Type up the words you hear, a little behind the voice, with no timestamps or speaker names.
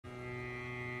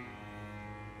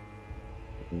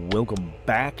Welcome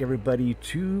back, everybody,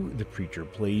 to The Preacher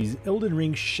Plays Elden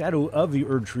Ring Shadow of the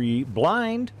Erdtree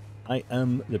Blind. I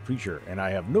am The Preacher, and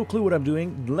I have no clue what I'm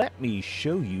doing. Let me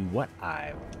show you what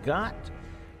I've got.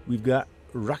 We've got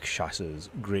Rakshas's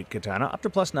Great Katana, up to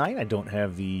 +9. I don't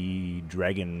have the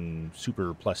Dragon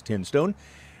Super +10 stone.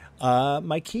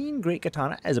 My Keen Great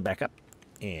Katana as a backup,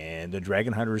 and the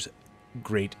Dragon Hunter's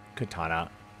Great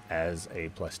Katana as a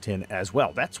 +10 as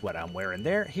well. That's what I'm wearing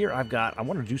there. Here I've got, I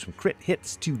want to do some crit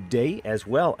hits today, as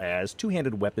well as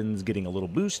two-handed weapons getting a little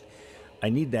boost. I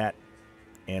need that,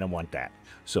 and I want that.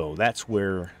 So that's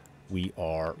where we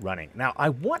are running. Now, I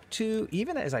want to,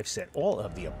 even as I've said all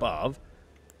of the above,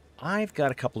 I've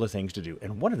got a couple of things to do,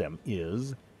 and one of them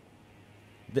is,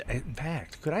 in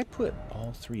fact, could I put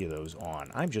all three of those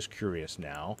on? I'm just curious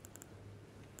now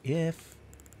if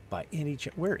by any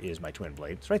chance, where is my twin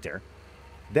blade? It's right there.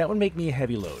 That would make me a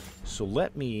heavy load. So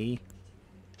let me,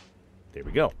 there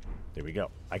we go. There we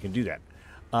go. I can do that.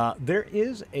 There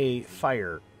is a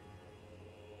fire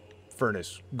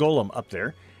furnace golem up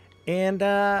there. And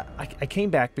I came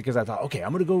back because I thought, okay,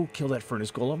 I'm going to go kill that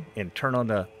furnace golem and turn on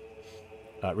the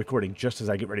recording just as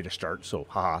I get ready to start. So,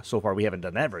 haha, so far we haven't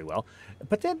done that very well.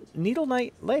 But then Needle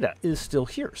Knight Leda is still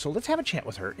here. So let's have a chat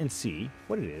with her and see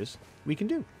what it is we can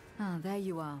do. Ah, there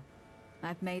you are.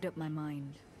 I've made up my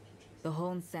mind. The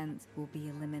Horn Sense will be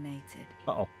eliminated.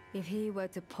 Uh-oh. If he were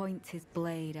to point his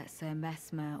blade at Sir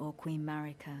Mesmer or Queen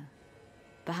Marika,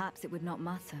 perhaps it would not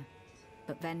matter.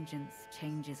 But vengeance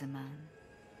changes a man.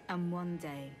 And one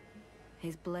day,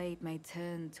 his blade may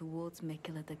turn towards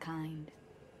Miquella the Kind.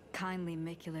 Kindly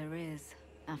Miquella is,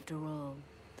 after all,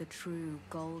 the true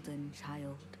golden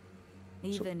child.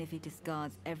 Even if he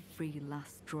discards every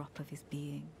last drop of his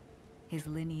being, his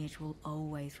lineage will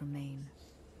always remain.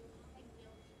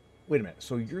 Wait a minute,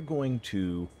 so you're going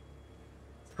to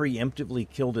preemptively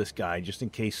kill this guy just in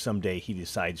case someday he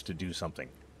decides to do something.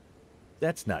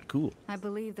 That's not cool. I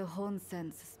believe the Horn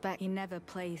Sense suspect he never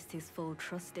placed his full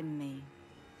trust in me,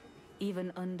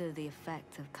 even under the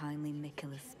effect of kindly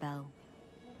Miquella's spell.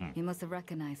 He must have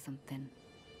recognized something.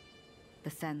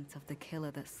 The scent of the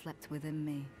killer that slept within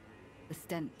me, the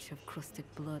stench of crusted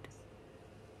blood.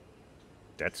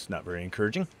 That's not very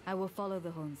encouraging. I will follow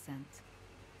the Horn Sense.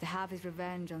 To have his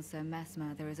revenge on Sir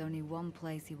Mesmer, there is only one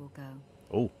place he will go.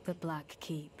 Oh. The Black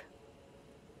Keep.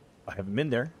 I haven't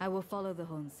been there. I will follow the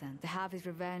Horn Sense. To have his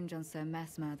revenge on Sir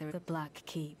Mesmer, there is the Black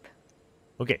Keep.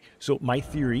 Okay, so my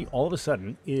theory all of a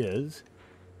sudden is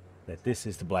that this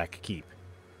is the Black Keep.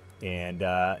 And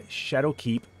Shadow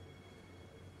Keep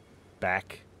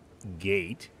back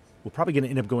gate. We're probably going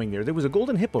to end up going there. There was a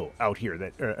golden hippo out here,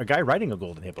 that a guy riding a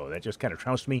golden hippo that just kind of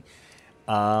trounced me.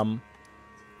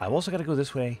 I've also got to go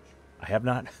this way. I have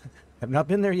not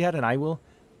been there yet, and I will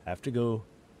have to go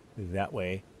that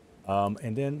way.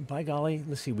 And then, by golly,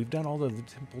 let's see. We've done all of the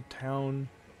Temple Town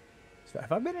stuff.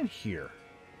 Have I been in here?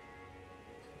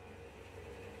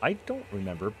 I don't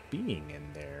remember being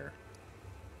in there.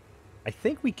 I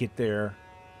think we get there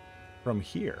from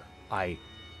here.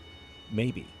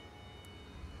 Maybe.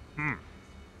 All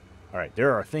right,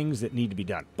 there are things that need to be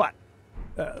done. But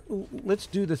let's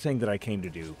do the thing that I came to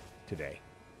do today.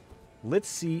 Let's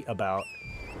see about...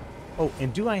 Oh,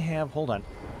 and do I have... Hold on.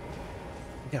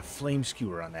 I got Flame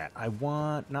Skewer on that. I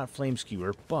want... Not Flame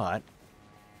Skewer, but...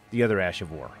 the other Ash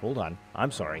of War. Hold on.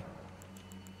 I'm sorry.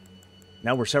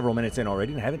 Now we're several minutes in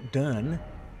already, and I haven't done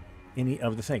any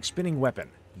of the things. Spinning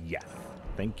Weapon. Yeah.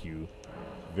 Thank you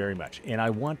very much. And I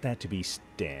want that to be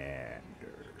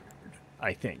standard.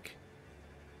 I think.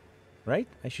 Right?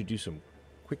 I should do some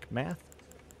quick math.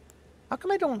 How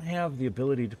come I don't have the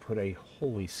ability to put a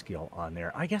holy skill on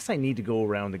there? I guess I need to go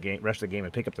around the rest of the game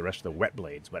and pick up the rest of the wet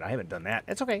blades, but I haven't done that.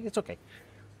 It's okay. It's okay.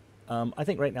 I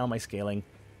think right now my scaling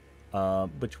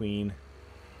between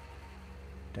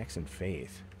Dex and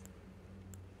Faith.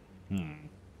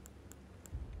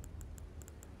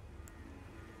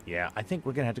 Yeah, I think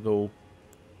we're gonna have to go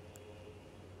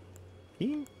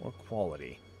Keen or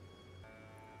Quality.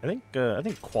 I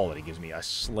think Quality gives me a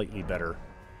slightly better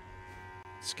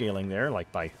scaling there,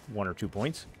 like by 1 or 2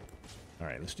 points. All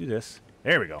right, let's do this.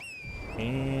 There we go.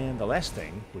 And the last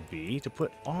thing would be to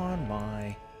put on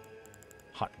my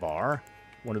hot bar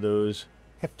one of those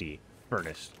hefty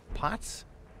furnace pots.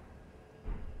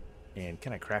 And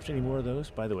can I craft any more of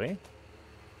those, by the way?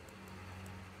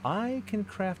 I can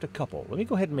craft a couple. Let me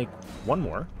go ahead and make one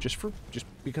more, just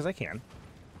because I can.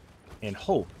 And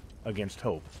hope against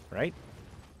hope, right?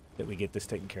 That we get this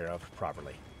taken care of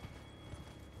properly.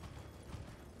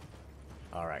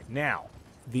 All right, now,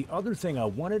 the other thing I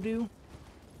want to do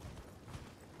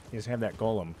is have that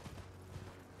golem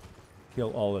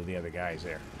kill all of the other guys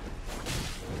there.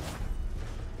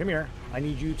 Come here. I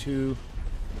need you to...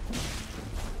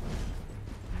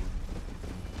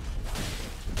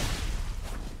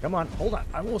 Come on. Hold on.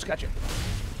 I almost got you.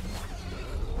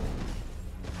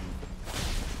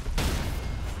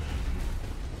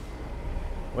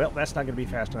 Well, that's not going to be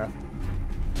fast enough.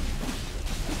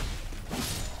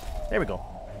 There we go.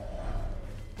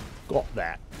 Got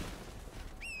that.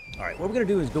 Alright, what we're going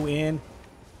to do is go in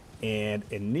and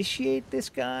initiate this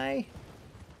guy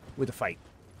with a fight.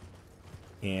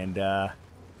 And, there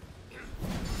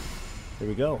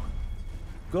we go.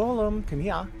 Golem, come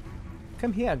here.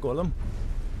 Come here, Golem.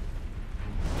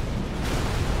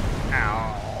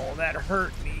 Ow, that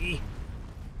hurt me.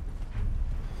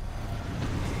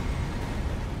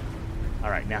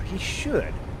 Alright, now he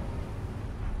should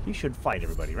fight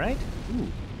everybody, right? Ooh,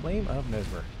 Flame of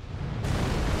Mesmer.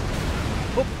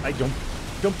 Oh, I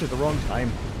jumped at the wrong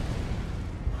time.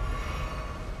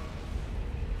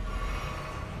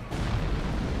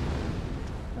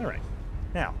 Alright,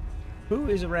 now, who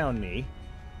is around me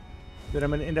that I'm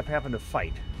going to end up having to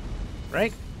fight,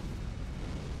 right?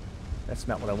 That's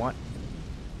not what I want.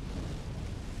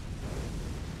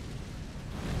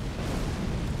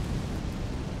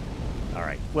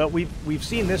 Alright, well, we've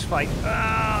seen this fight,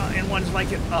 and one's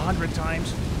like it 100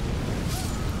 times.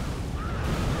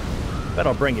 But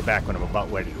I'll bring you back when I'm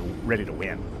about ready to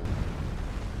win.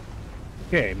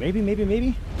 Okay, maybe. Maybe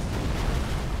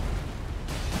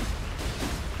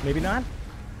not?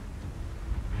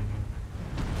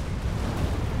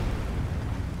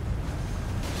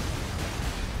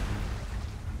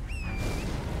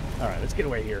 Alright, let's get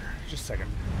away here. Just a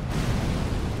second.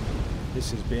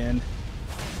 This has been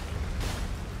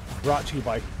brought to you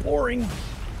by Boring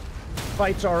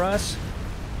Fights R Us.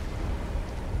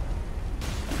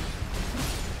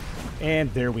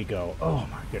 And there we go. Oh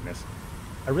my goodness.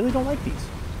 I really don't like these.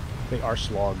 They are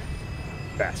slog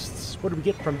bests. What do we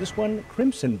get from this one?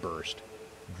 Crimson Burst,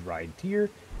 Dried Tear,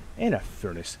 and a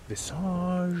Furnace Visage.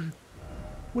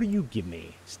 What do you give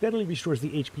me? Steadily restores the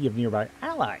HP of nearby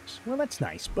allies. Well, that's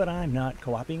nice, but I'm not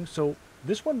co-oping, so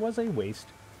this one was a waste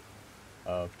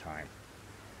of time.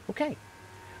 Okay,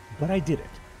 but I did it.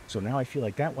 So now I feel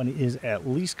like that one is at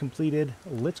least completed.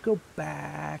 Let's go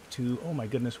back to, oh my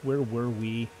goodness, where were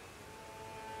we?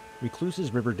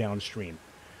 Recluse's River downstream.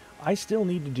 I still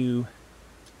need to do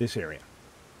this area.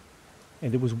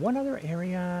 And there was one other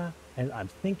area, and I'm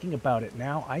thinking about it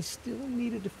now. I still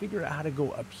needed to figure out how to go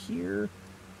up here.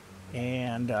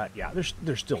 And, yeah,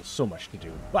 there's still so much to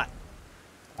do. But,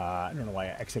 I don't know why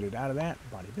I exited out of that.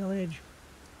 Body Village.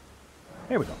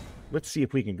 There we go. Let's see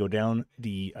if we can go down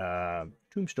the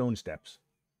tombstone steps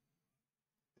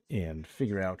and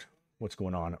figure out what's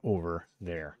going on over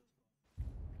there.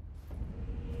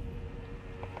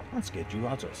 Let's get you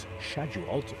altos. Shaju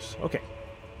altos. Okay.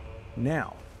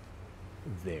 Now,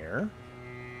 there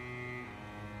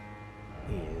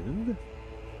is, I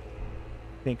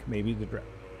think maybe the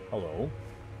hello.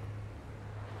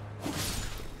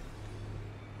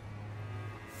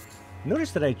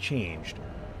 Notice that I changed.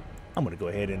 I'm going to go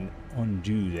ahead and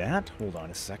undo that. Hold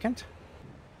on a second.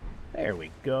 There we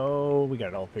go. We got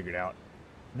it all figured out.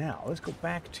 Now, let's go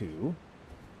back to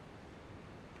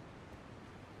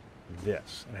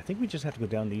this. And I think we just have to go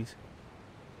down these.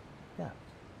 Yeah.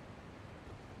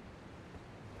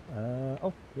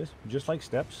 Oh, this, just like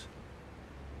steps.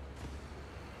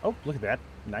 Oh, look at that.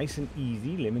 Nice and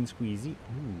easy. Lemon squeezy.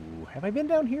 Ooh, have I been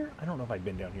down here? I don't know if I've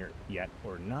been down here yet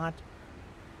or not.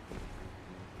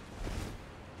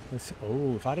 Let's,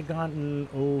 oh, if I'd have gotten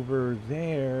over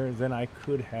there, then I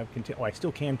could have continued. Oh, I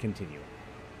still can continue.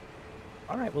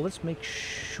 All right, well, let's make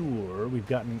sure we've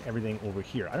gotten everything over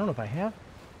here. I don't know if I have.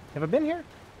 Have I been here?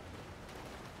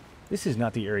 This is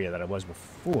not the area that I was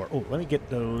before. Oh, let me get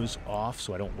those off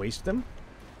so I don't waste them.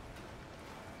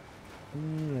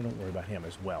 Don't worry about him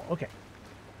as well. Okay.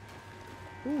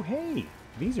 Oh, hey.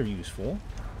 These are useful.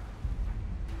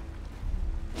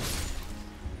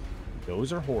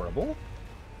 Those are horrible.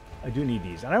 I do need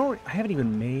these. And I haven't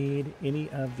even made any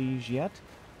of these yet.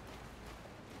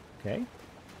 Okay.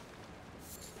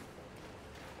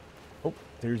 Oh,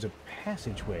 there's a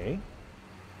passageway.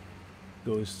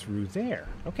 Goes through there.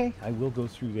 Okay, I will go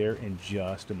through there in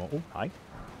just a moment. Oh, hi.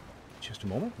 Just a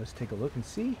moment. Let's take a look and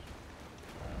see.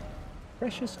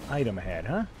 Precious item ahead,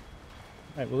 huh? All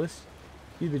right, well, let's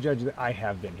be the judge that I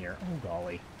have been here. Oh,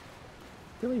 golly.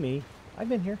 Silly me. I've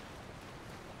been here.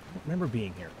 I don't remember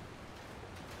being here.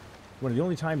 One of the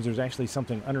only times there's actually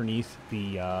something underneath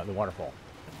the waterfall.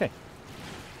 Okay.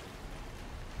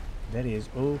 That is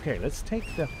okay. Let's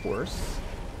take the horse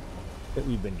that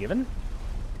we've been given.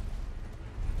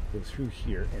 Go through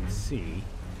here and see.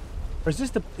 Or is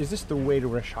this the way to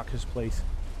Rashaka's place?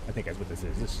 I think that's what this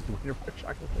is. This is the Winter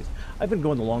Chocolate place. I've been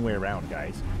going the long way around,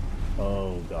 guys.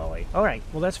 Oh, golly. All right,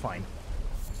 well, that's fine.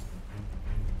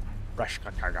 Rush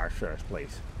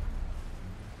place.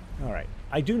 All right.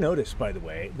 I do notice, by the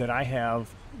way, that I have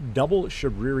double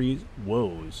Shabriri's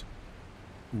Woes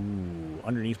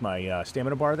underneath my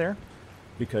stamina bar there,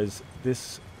 because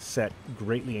this set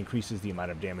greatly increases the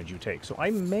amount of damage you take. So I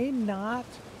may not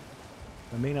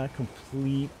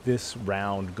complete this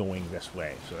round going this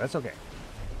way, so that's okay.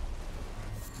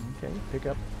 Okay, pick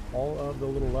up all of the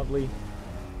little lovely...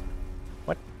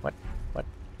 What?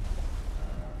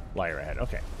 Liar ahead,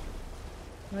 okay.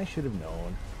 I should have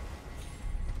known.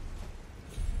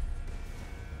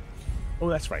 Oh,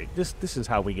 that's right. This is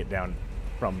how we get down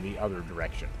from the other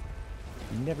direction.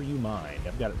 Never you mind.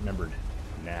 I've got it remembered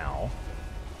now.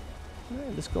 All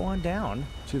right, let's go on down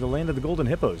to the land of the golden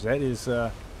hippos. That is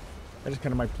kind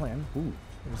of my plan. Ooh,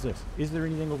 what is this? Is there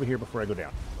anything over here before I go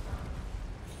down?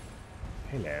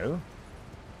 Hello.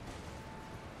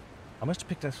 I must have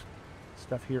picked up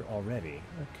stuff here already.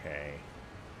 Okay.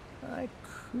 I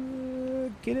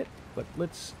could get it, but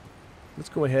let's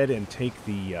go ahead and take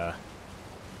the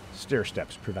stair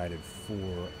steps provided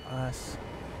for us.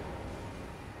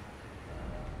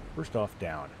 First off,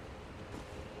 down.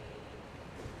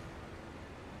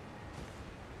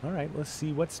 All right, let's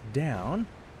see what's down.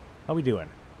 How we doing?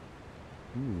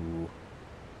 Ooh.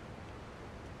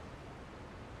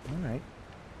 All right.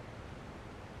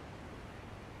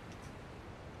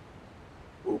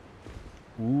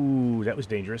 Ooh, that was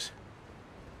dangerous.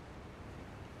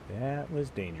 That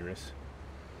was dangerous.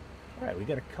 All right, we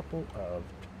got a couple of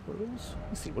turtles.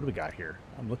 Let's see, what do we got here?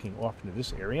 I'm looking off into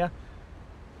this area.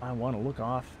 I want to look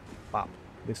off, pop,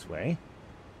 this way,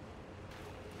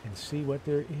 and see what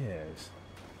there is.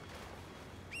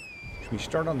 Should we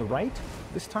start on the right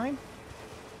this time?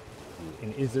 Ooh,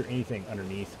 and is there anything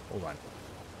underneath? Hold on.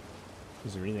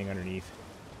 Is there anything underneath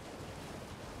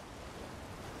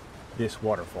this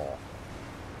waterfall?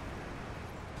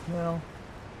 Well,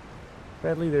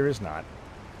 sadly there is not.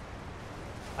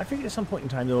 I figured at some point in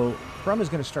time, though, From is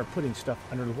going to start putting stuff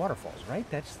under the waterfalls, right?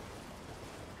 That's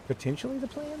potentially the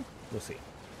plan? We'll see.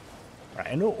 All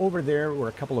right, I know over there were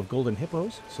a couple of golden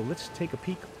hippos, so let's take a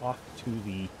peek off to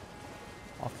the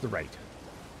right.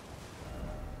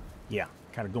 Yeah,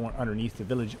 kind of going underneath the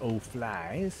village o'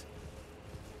 flies.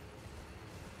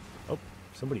 Oh,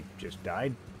 somebody just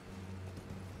died.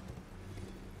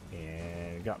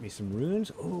 And got me some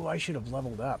runes. Oh, I should have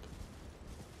leveled up.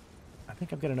 I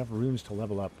think I've got enough runes to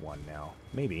level up one now.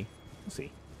 Maybe. We'll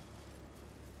see.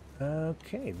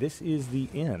 Okay, this is the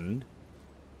end.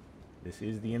 This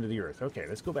is the end of the earth. Okay,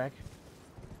 let's go back.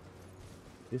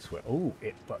 This way. Oh,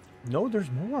 but no,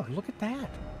 there's more. Look at that.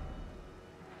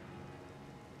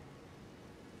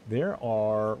 There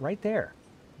are, right there.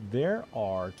 There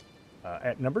are,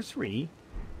 at number 3,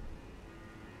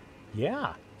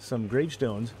 yeah, some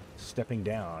gravestones stepping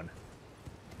down.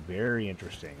 Very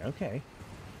interesting. Okay.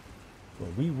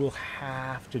 Well, we will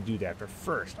have to do that. But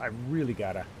first, I really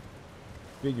got to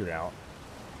figure out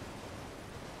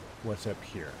what's up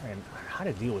here and how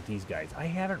to deal with these guys. I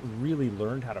haven't really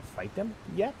learned how to fight them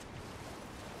yet.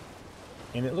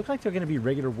 And it looks like they're going to be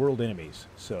regular world enemies.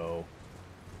 So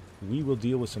we will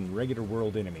deal with some regular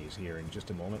world enemies here in just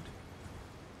a moment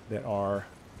that are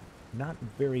not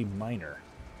very minor.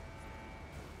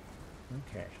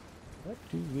 Okay. What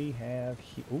do we have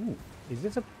here? Ooh, is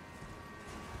this a...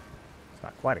 It's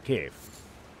not quite a cave.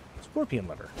 Scorpion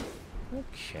liver.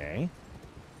 Okay.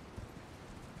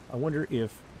 I wonder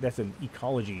if that's an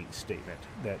ecology statement,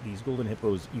 that these golden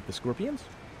hippos eat the scorpions?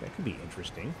 That could be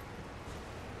interesting.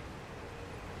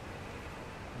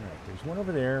 Alright, there's one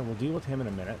over there. We'll deal with him in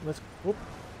a minute. Let's go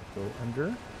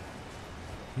under.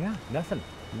 Yeah, nothing.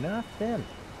 Nothing.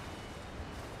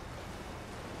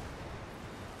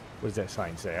 What does that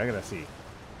sign say? I gotta see.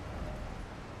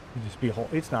 It'd just be a whole...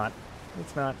 It's not.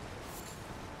 It's not.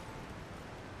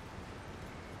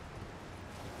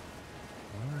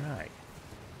 Alright.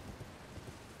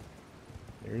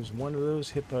 There's one of those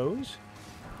hippos.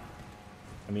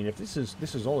 I mean, if this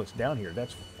is all that's down here,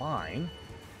 that's fine.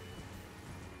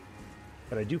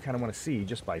 But I do kind of want to see,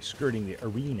 just by skirting the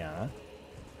arena,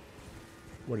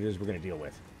 what it is we're going to deal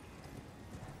with.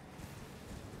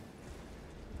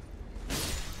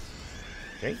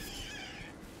 Okay.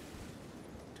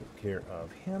 Took care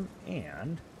of him,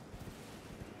 and...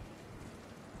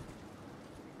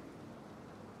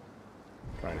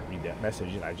 trying to read that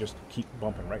message, and I just keep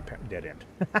bumping right past dead end.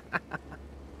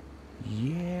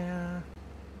 Yeah.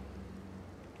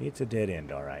 It's a dead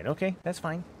end, all right. Okay, that's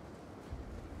fine.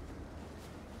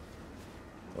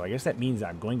 Well, I guess that means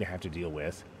I'm going to have to deal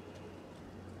with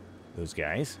those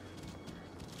guys.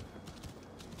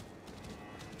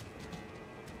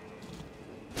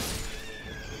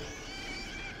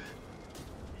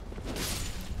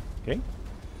 Okay.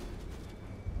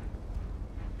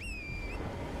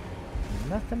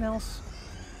 Nothing else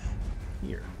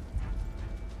here.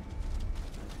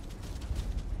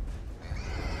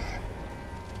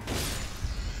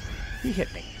 He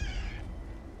hit me.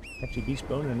 Catchy beast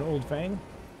bone and an old fang.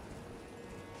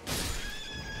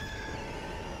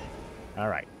 All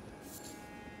right.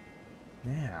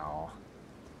 Now,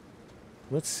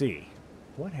 let's see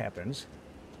what happens.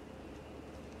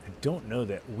 I don't know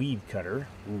that weed cutter.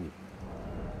 Ooh.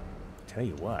 Tell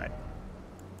you what.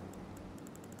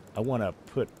 I want to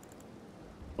put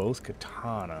both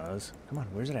katanas. Come on,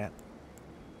 where's it at?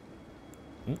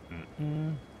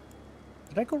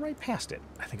 Did I go right past it?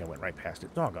 I think I went right past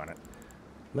it. Doggone it.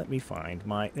 Let me find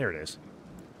my... There it is.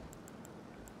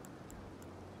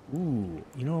 Ooh,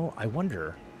 you know, I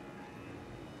wonder...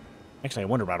 Actually, I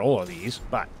wonder about all of these,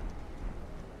 but...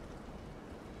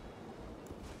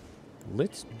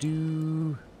 Let's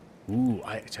do... Ooh,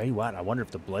 I tell you what, I wonder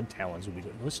if the blood talons would be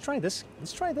good. Let's try this.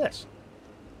 Let's try this.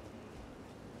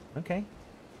 Okay.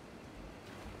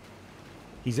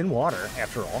 He's in water,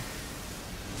 after all.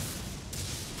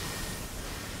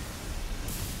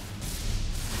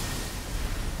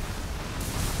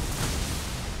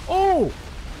 Oh!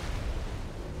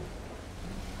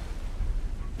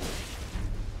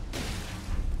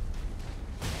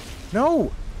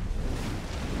 No!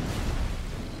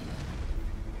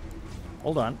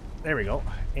 Hold on. There we go.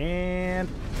 And...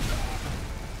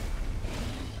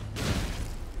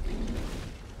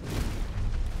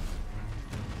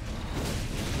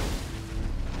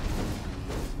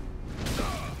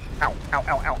 Ow, ow,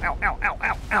 ow, ow, ow, ow, ow,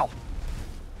 ow, ow!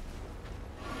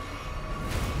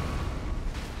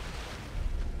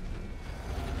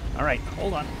 All right,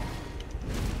 hold on.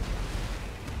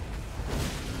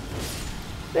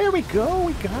 There we go,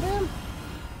 we got him.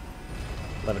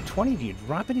 1120, do you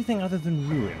drop anything other than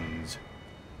ruins?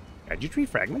 Erdtree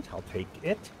fragment, I'll take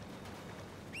it.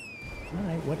 All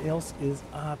right, what else is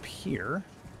up here?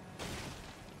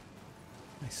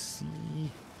 I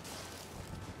see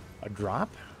a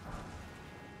drop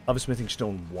of a smithing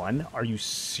stone 1. Are you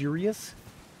serious?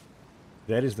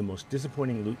 That is the most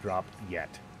disappointing loot drop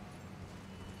yet.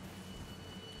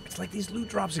 It's like these loot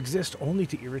drops exist only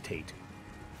to irritate.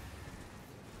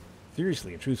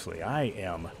 Seriously and truthfully, I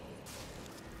am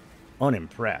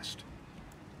unimpressed.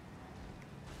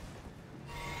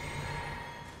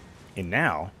 And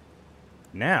now,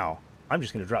 I'm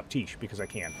just going to drop Tish because I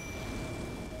can.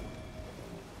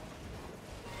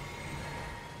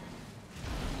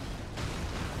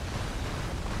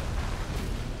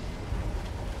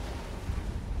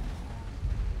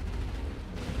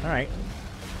 All right.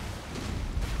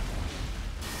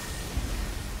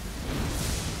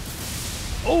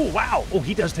 Oh, wow! Oh,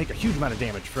 he does take a huge amount of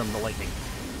damage from the lightning.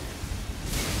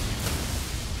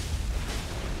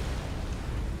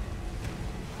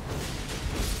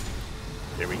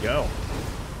 There we go.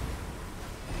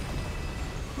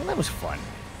 Well, that was fun.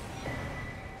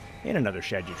 And another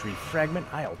Erdtree fragment.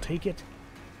 I'll take it.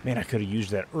 Man, I could have used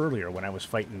that earlier when I was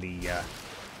fighting the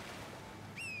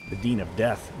Dean of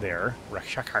Death there.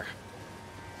 Rakshakar.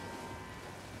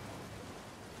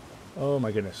 Oh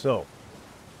my goodness. So,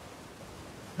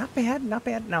 not bad, not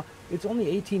bad. Now, it's only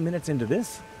 18 minutes into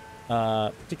this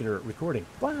particular recording,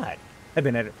 but I've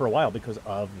been at it for a while because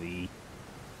of the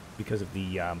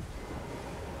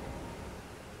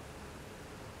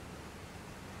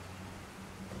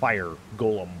fire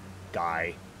golem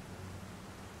guy.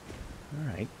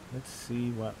 All right, let's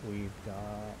see what we've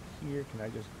got here. Can I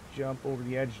just jump over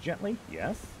the edge gently?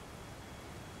 Yes.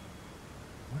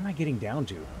 What am I getting down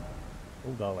to?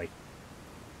 Oh golly.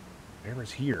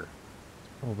 Whatever's here. It's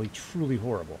probably truly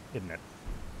horrible, isn't it?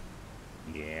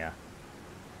 Yeah.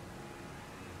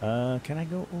 Can I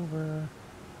go over?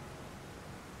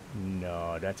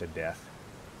 No, that's a death.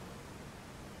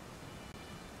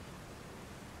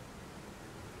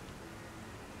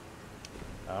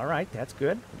 All right, that's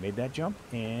good. Made that jump,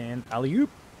 and alley-oop.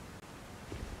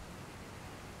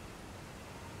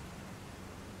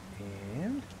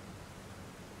 And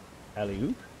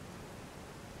alley-oop.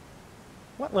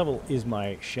 What level is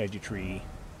my Erdtree?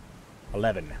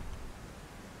 11.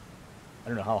 I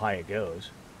don't know how high it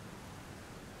goes.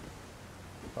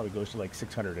 Probably goes to like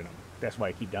 600 in them. That's why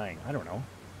I keep dying. I don't know.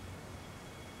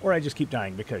 Or I just keep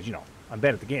dying because, you know, I'm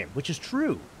bad at the game, which is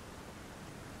true.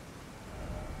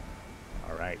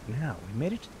 Alright, now we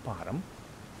made it to the bottom.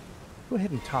 Go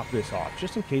ahead and top this off,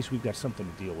 just in case we've got something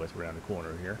to deal with around the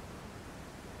corner here.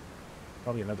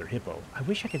 Probably another hippo. I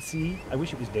wish I could see. I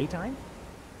wish it was daytime.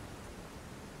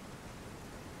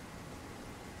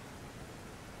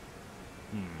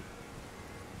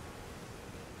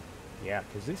 Yeah,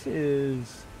 because this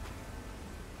is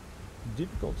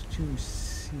difficult to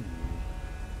see.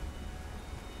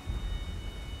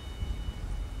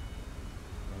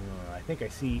 I think I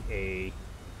see a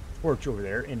torch over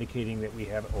there indicating that we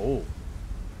have... Oh,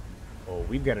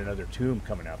 we've got another tomb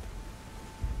coming up.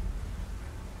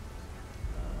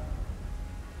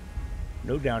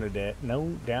 No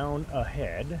down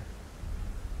ahead.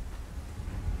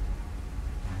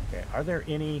 Okay, are there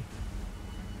any...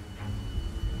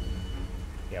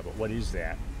 Yeah, but what is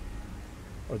that?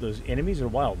 Are those enemies or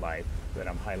wildlife that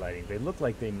I'm highlighting? They look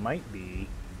like they might be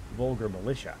vulgar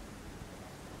militia.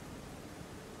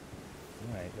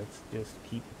 Alright, let's just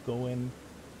keep going.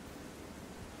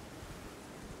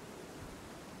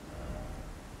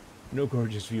 No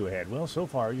gorgeous view ahead. Well, so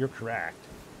far, you're correct.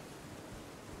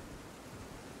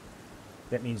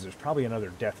 That means there's probably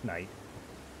another Death Knight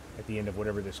at the end of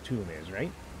whatever this tomb is,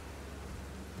 right?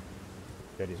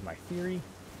 That is my theory.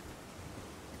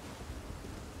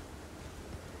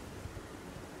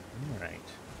 Alright.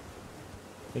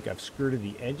 I think I've skirted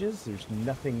the edges. There's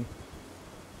nothing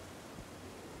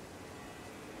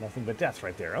but death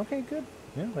right there. Okay, good.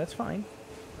 Yeah, that's fine.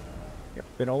 Yep,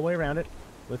 been all the way around it.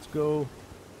 Let's go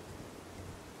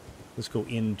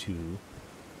into...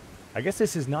 I guess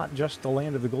this is not just the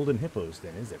land of the golden hippos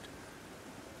then, is it?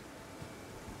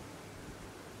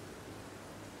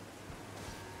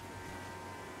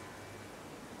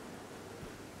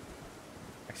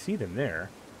 I see them there.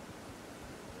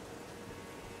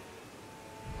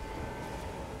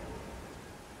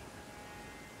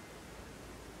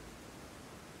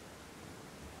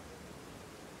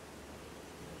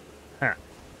 Huh.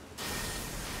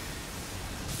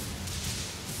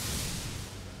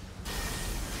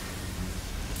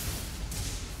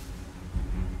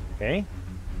 Okay.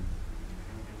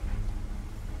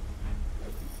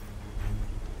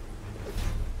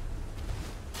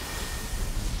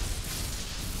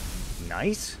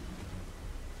 Nice.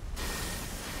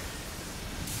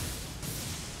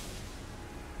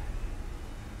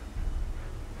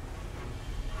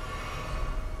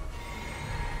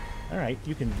 All right,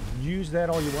 you can use that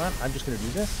all you want. I'm just going to do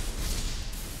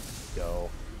this. Go.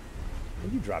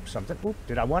 And you dropped something. Oop,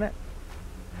 did I want it?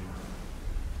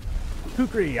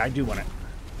 Kukri, I do want it.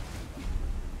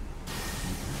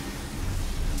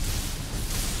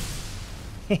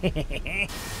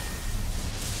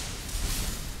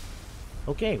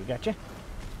 Okay, we got you.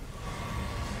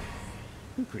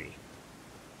 Kukri.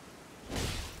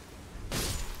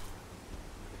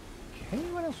 Okay,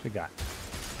 what else we got?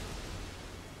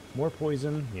 More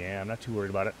poison. Yeah, I'm not too worried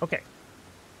about it. Okay.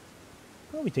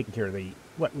 Well, we've taken care of the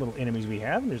what little enemies we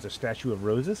have. And there's a statue of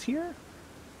roses here.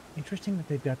 Interesting that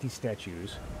they've got these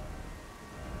statues.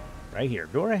 Right here.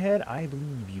 Go ahead, I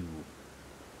believe you.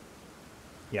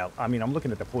 Yeah, I mean, I'm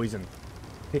looking at the poison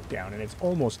pick down, and it's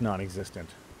almost non-existent.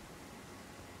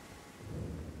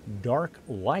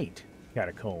 Darklight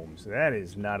Catacombs. That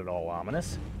is not at all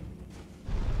ominous.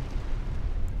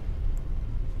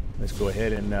 Let's go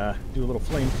ahead and do a little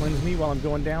flame cleanse me while I'm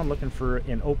going down, looking for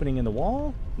an opening in the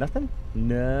wall. Nothing?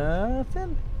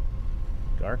 Nothing?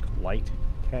 Darklight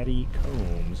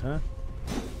Catacombs, huh?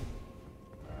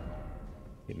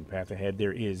 Hidden path ahead.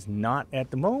 There is not at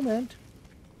the moment.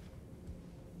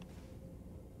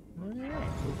 Alright,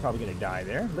 we're probably going to die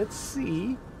there. Let's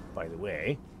see, by the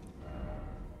way.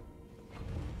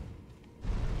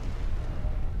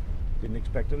 Didn't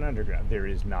expect an underground. There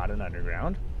is not an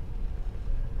underground.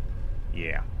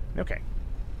 Yeah, okay.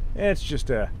 It's just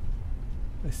a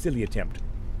silly attempt.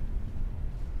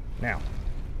 Now,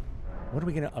 what are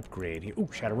we going to upgrade here? Ooh,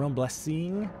 Shadow Realm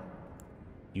Blessing.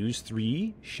 Use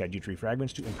 3 Erdtree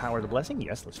fragments to empower the blessing.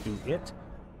 Yes, let's do it.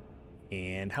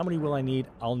 And how many will I need?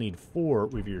 I'll need 4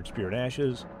 Revered Spirit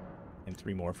Ashes and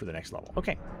 3 more for the next level.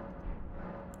 Okay.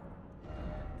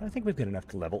 I think we've got enough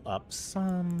to level up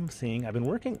something. I've been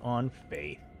working on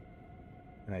Faith.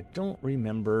 And I don't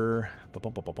remember...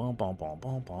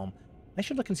 I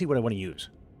should look and see what I want to use.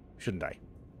 Shouldn't I?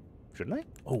 Shouldn't I?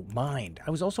 Oh, Mind.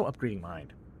 I was also upgrading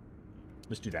Mind.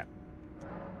 Let's do that.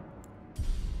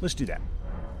 Let's do that.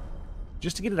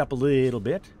 Just to get it up a little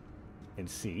bit and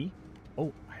see.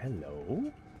 Oh,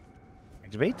 hello.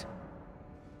 Activate.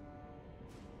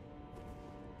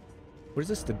 What is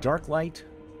this? The Darklight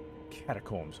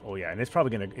Catacombs. Oh, yeah. And it's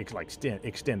probably going to like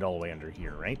extend all the way under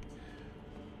here, right?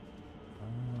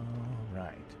 All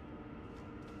right.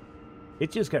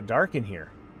 It just got dark in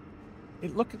here.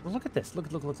 Look at this. Look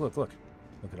at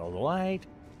all the light.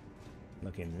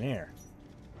 Look in there.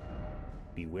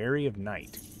 Be wary of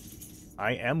night.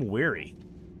 I am wary.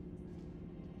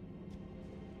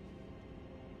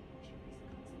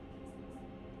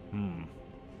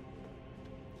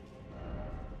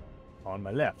 On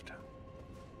my left.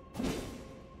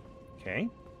 Okay.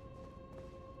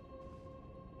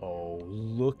 Oh,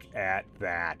 look at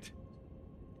that.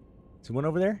 Is there one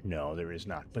over there? No, there is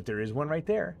not. But there is one right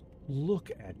there. Look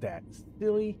at that.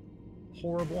 Silly,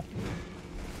 horrible.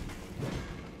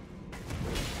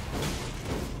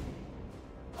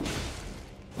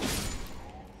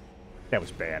 That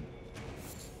was bad.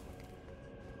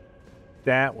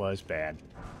 That was bad.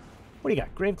 What do you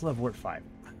got? Grave Glove Wort 5.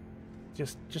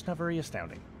 Just not very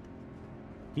astounding.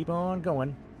 Keep on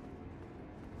going.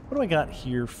 What do I got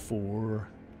here for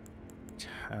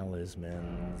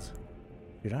talismans?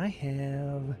 Did I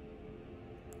have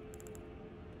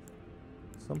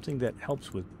something that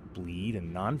helps with bleed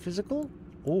and non-physical?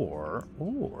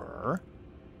 Or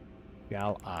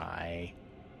shall I...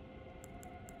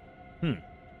 What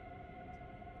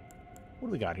do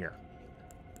we got here?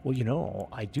 Well, you know,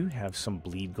 I do have some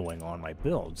bleed going on my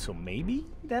build, so maybe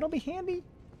that'll be handy?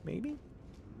 Maybe?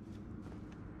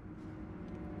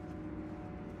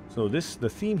 So the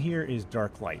theme here is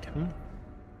Darklight.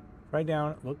 Write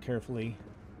down, look carefully.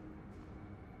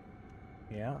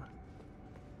 Yeah.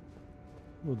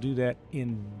 We'll do that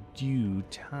in due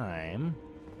time.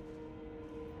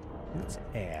 Let's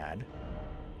add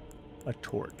a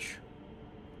torch.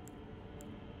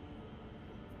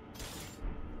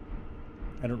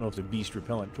 I don't know if the beast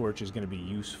repellent torch is going to be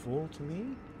useful to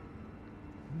me.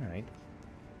 All right.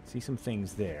 See some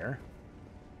things there.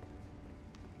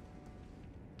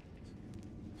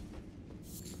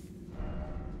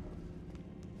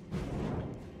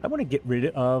 I want to get rid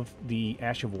of the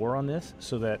Ash of War on this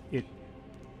so that it...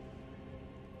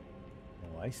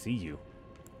 Oh, I see you.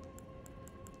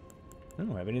 I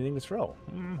don't have anything to throw.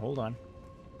 Hold on.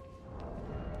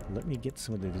 Let me get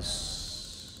some of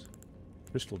this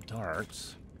crystal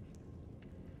darts.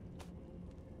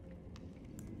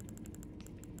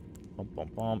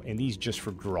 And these just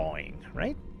for drawing,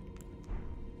 right?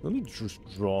 Let me just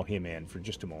draw him in for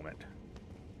just a moment.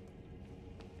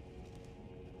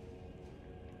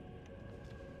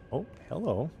 Oh,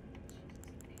 hello.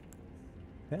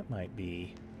 That might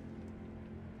be...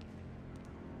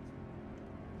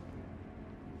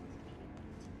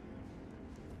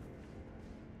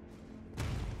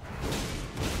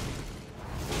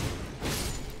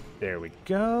 There we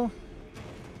go.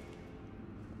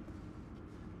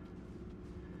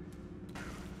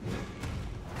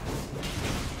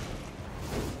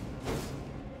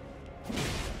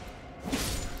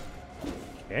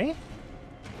 Okay.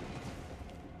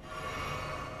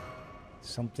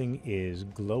 Something is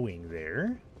glowing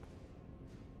there.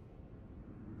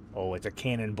 Oh, it's a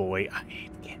cannon boy. I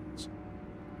hate cannons.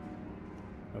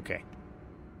 Okay.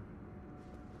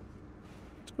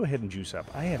 Let's go ahead and juice up.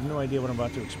 I have no idea what I'm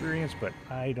about to experience, but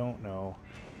I don't know.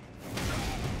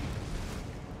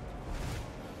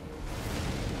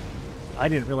 I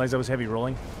didn't realize I was heavy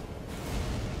rolling.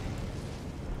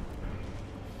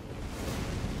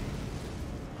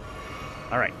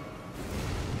 All right.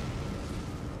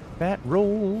 Fat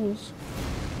rolls.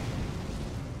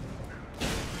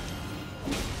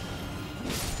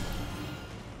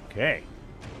 Okay.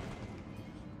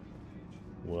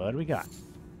 What do we got?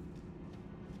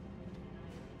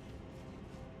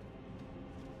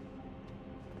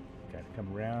 Gotta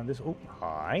come around this. Oh,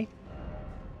 hi.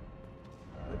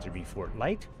 Let there be Fort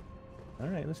Light. All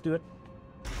right, let's do it.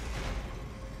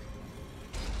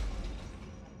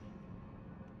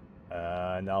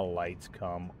 Now lights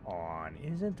come on.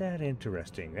 Isn't that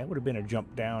interesting? That would have been a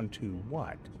jump down to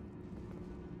what?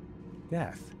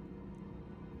 Death.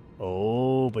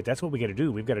 Oh, but that's what we got to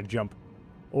do. We've got to jump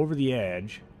over the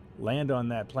edge, land on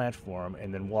that platform,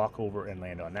 and then walk over and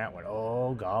land on that one.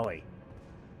 Oh, golly.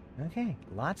 Okay,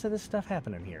 lots of this stuff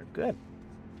happening here. Good.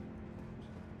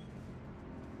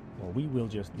 Well, we will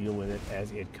just deal with it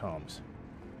as it comes.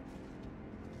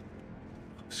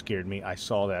 Scared me. I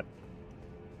saw that.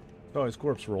 Saw his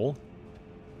corpse roll,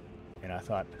 and I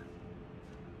thought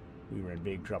we were in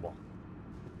big trouble.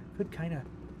 Could kind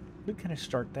of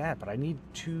start that, but I need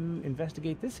to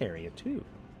investigate this area too.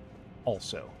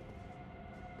 Also,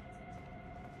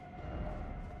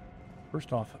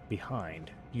 first off,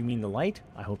 behind. Do you mean the light?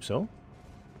 I hope so.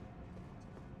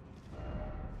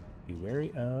 Be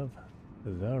wary of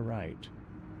the right.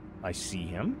 I see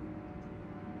him.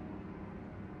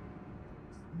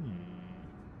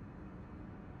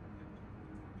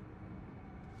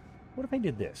 What if I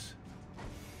did this?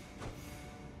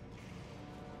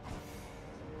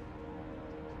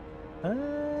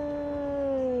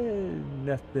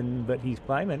 nothing but he's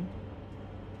climbing.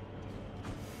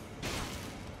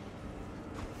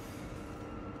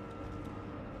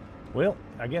 Well,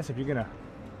 I guess if you're gonna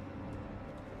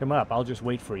come up, I'll just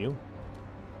wait for you.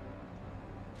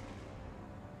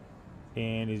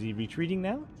 And is he retreating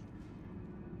now?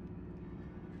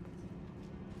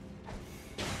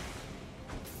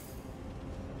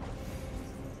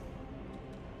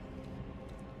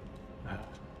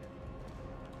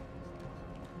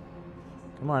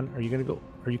 Come on, are you gonna go?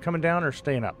 Are you coming down or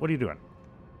staying up? What are you doing?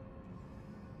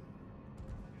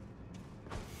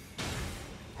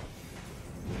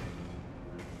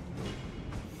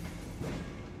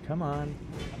 Come on.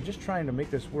 I'm just trying to make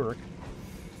this work.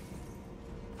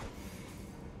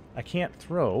 I can't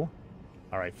throw.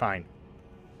 All right, fine.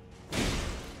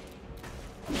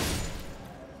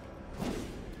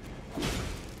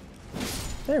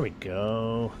 There we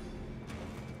go.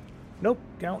 Nope.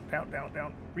 Down, down, down,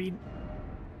 down. Read.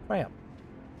 Try up.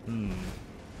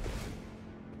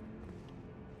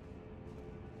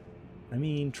 I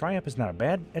mean, try up is not a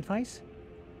bad advice.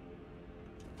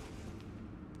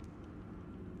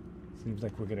 Seems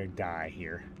like we're gonna die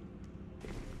here.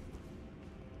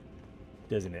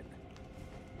 Doesn't it?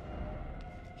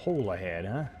 Hole ahead,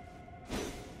 huh?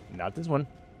 Not this one.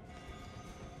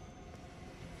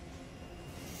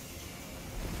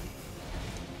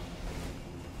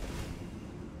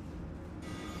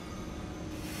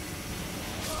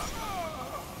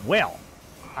 Well,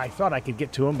 I thought I could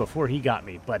get to him before he got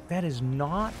me, but that is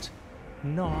not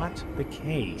the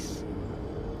case.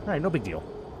 All right, no big deal.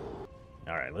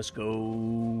 All right, let's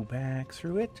go back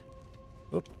through it.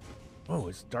 Oop. Oh,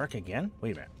 it's dark again?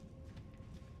 Wait a minute.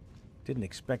 Didn't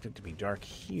expect it to be dark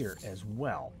here as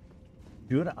well.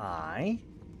 Should I?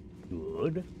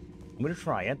 Good. I'm going to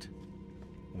try it.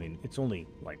 I mean, it's only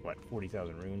like, what,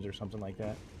 40,000 runes or something like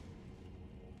that?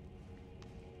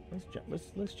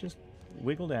 Let's just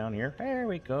wiggle down here. There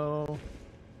we go.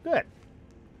 Good.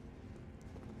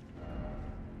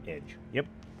 Edge. Yep.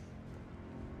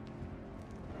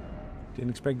 Didn't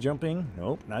expect jumping.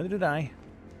 Nope, neither did I.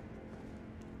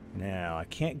 Now, I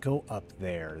can't go up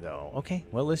there, though. Okay,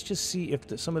 well, let's just see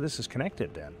if some of this is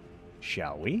connected, then.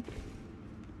 Shall we?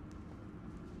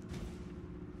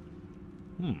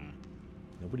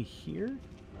 Nobody here?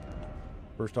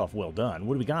 First off, well done.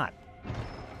 What do we got?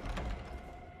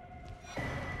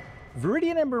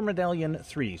 Viridian Ember Medallion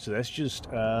 3. So that's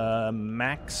just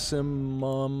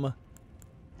maximum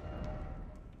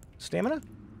stamina?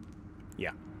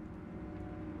 Yeah.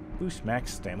 Boost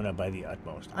max stamina by the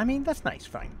utmost. I mean, that's nice.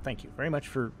 Fine. Thank you very much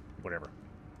for whatever.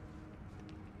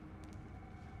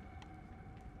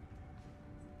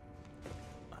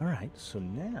 All right. So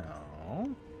now...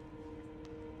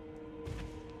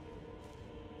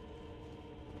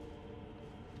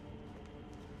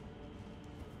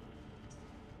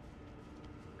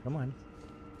 Come on.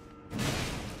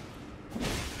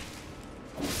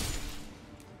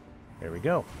 There we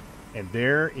go. And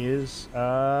there is...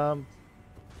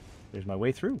 there's my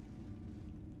way through.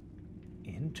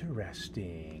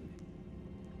 Interesting.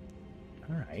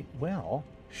 All right. Well,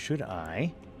 should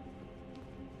I?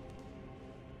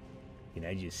 Can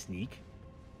I just sneak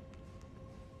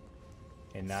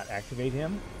and not activate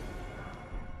him?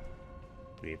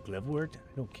 Great glove worked.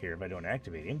 I don't care if I don't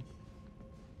activate him.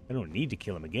 I don't need to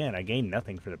kill him again. I gain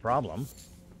nothing for the problem.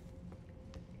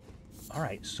 All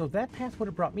right. So that path would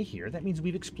have brought me here. That means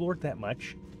we've explored that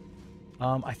much.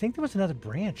 I think there was another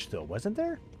branch, though, wasn't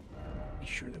there? Be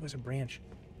sure there was a branch.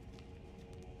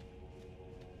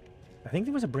 I think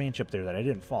there was a branch up there that I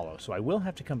didn't follow, so I will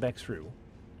have to come back through.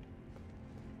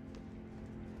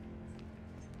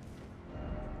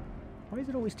 Why is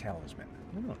it always talisman?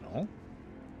 I don't know.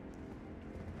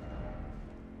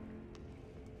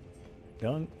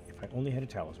 Done. If I only had a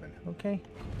talisman. Okay.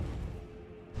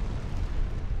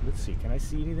 Let's see. Can I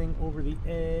see anything over the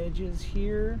edges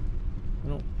here? I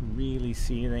don't really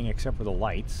see anything except for the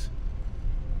lights.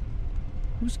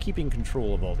 Who's keeping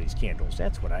control of all these candles?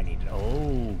 That's what I need to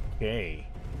know. Okay.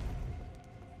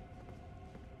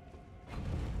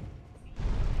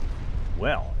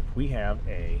 Well, if we have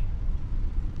a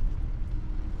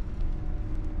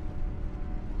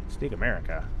Stake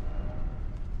America.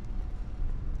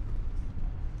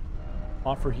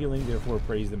 Offer healing, therefore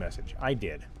praise the message. I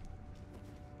did.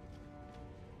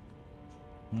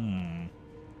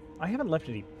 I haven't left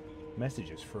any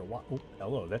messages for a while. Oh,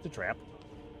 hello, that's a trap.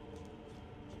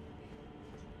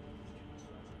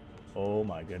 Oh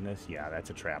my goodness, yeah, that's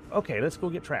a trap. Okay, let's go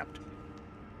get trapped.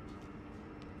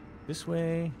 This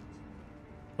way.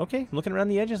 Okay, looking around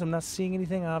the edges, I'm not seeing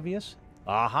anything obvious.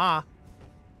 Aha!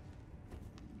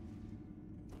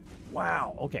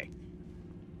 Wow, okay.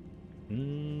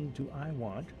 Do I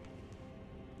want...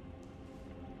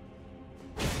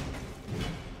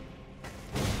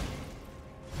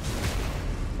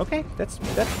 Okay, that's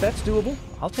doable.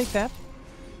 I'll take that.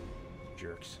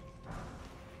 Jerks.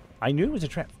 I knew it was a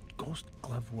trap. Ghost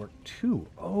glove work too.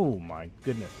 Oh my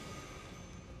goodness.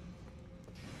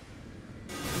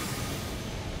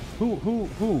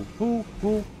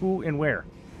 Who, and where?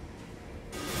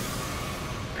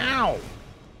 Ow!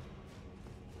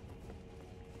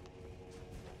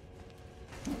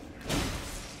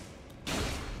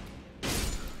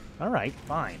 All right,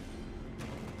 fine.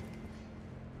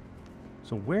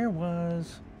 So where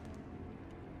was...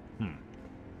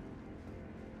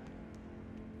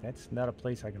 That's not a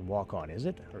place I can walk on, is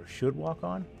it? Or should walk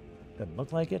on? Doesn't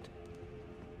look like it.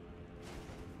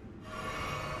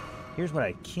 Here's what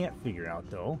I can't figure out,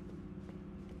 though.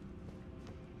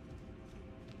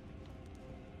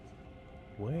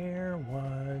 Where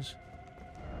was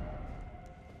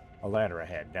a ladder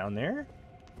ahead? Down there?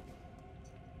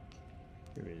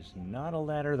 There is not a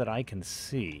ladder that I can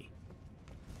see.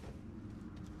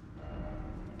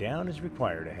 Down is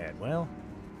required ahead. Well,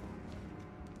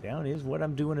 down is what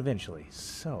I'm doing eventually.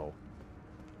 So,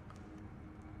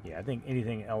 yeah, I think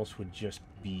anything else would just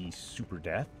be super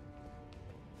death.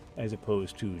 As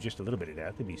opposed to just a little bit of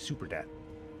death. It'd be super death.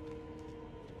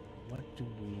 What do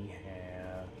we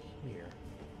have here?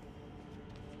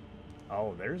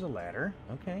 Oh, there's a ladder.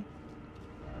 Okay.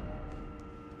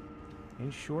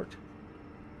 In short.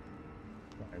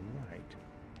 By right.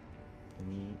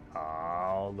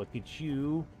 Oh, look at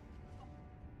you.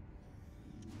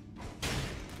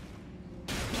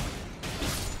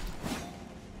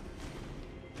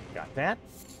 Got that?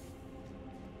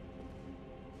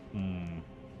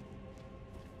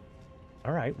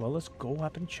 All right, well, let's go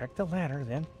up and check the ladder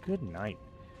then. Good night.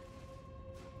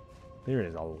 There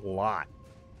is a lot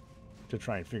to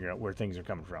try and figure out where things are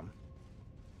coming from.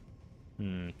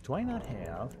 Do I not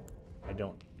have... I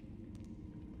don't.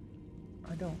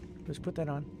 Let's put that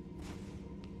on.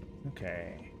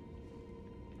 Okay.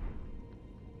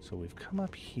 So we've come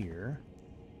up here.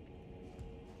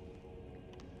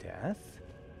 Death?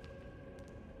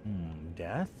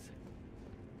 Death?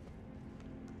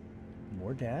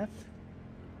 More death?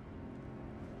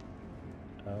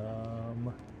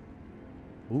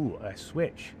 Ooh, a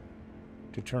switch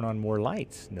to turn on more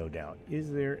lights, no doubt.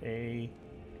 Is there a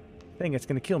thing that's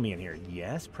going to kill me in here?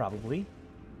 Yes, probably.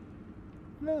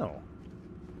 No.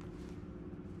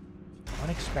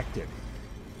 Unexpected.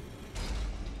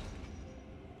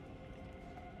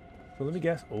 So let me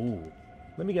guess. Oh,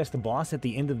 let me guess the boss at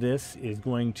the end of this is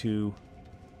going to...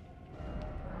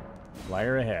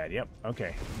 Flyer ahead. Yep.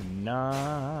 Okay.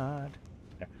 Not...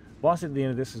 Yeah. Boss at the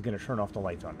end of this is going to turn off the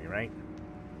lights on me, right?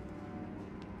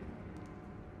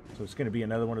 So it's going to be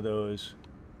another one of those...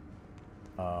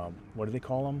 what do they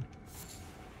call them?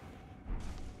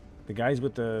 The guys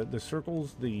with the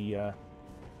circles, the... oh,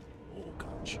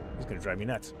 gosh. He's going to drive me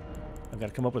nuts. I've got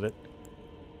to come up with it.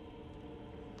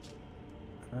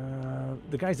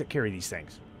 The guys that carry these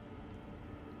things.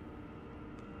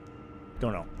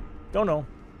 Don't know. Don't know.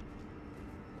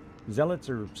 Zealots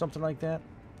or something like that.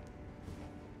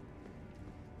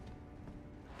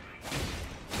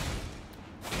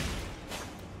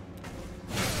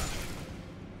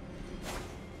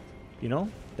 You know,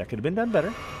 that could have been done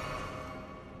better.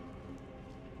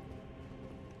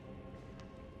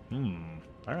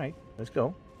 All right, let's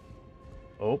go.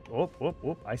 Oh,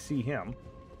 I see him.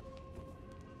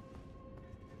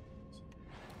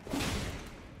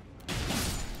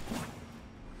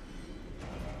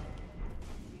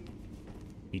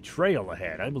 Betrayal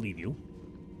ahead, I believe you.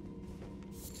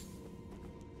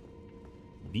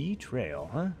 Betrayal,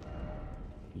 huh?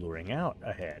 Luring out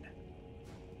ahead.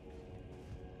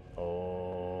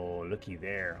 Oh, looky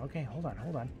there. Okay, hold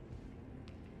on.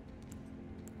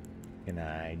 Can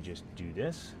I just do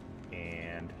this?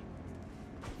 And...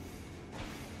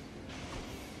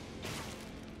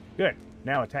 Good.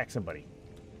 Now attack somebody.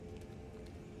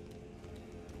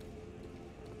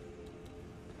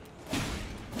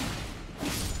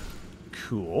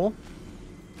 Cool.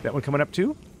 That one coming up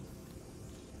too?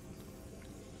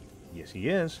 Yes, he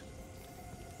is.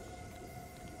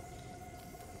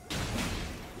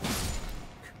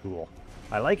 Cool.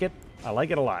 I like it. I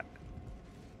like it a lot.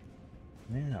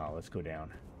 Now, let's go down.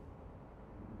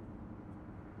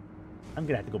 I'm going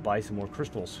to have to go buy some more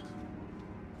crystals.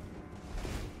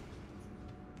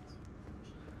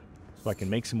 So I can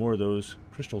make some more of those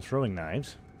crystal throwing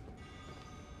knives.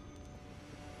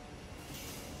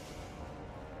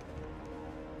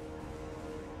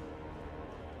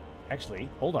 Actually,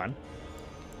 hold on.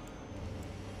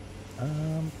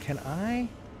 Can I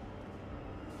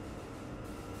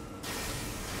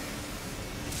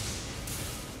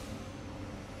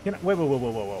Can I, wait, whoa, whoa,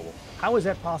 whoa, whoa, whoa, whoa. How is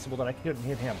that possible that I couldn't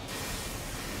hit him?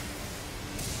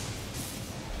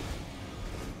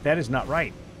 That is not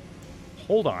right.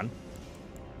 Hold on.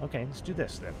 Okay, let's do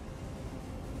this then.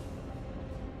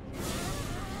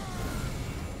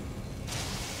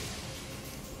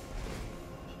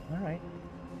 All right.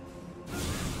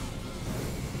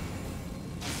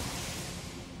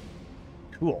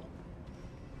 Cool.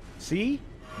 See?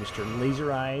 Mr.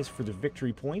 Laser Eyes for the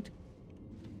victory point.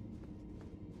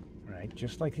 All right,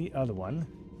 just like the other one.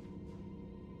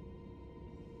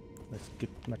 Let's get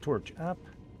my torch up.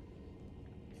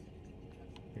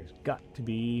 There's got to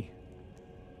be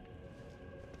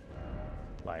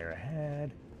flyer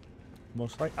ahead.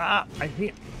 Most like I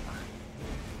hit.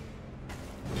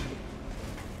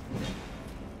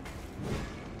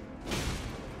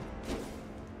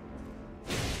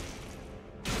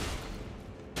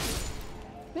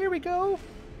 There we go.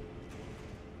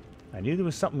 I knew there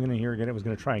was something in here again. It was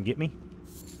going to try and get me.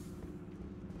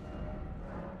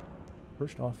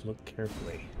 First off, look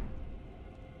carefully.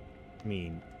 I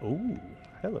mean, oh,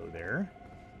 hello there.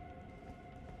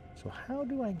 So how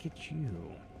do I get you?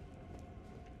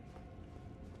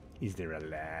 Is there a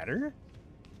ladder?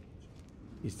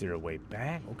 Is there a way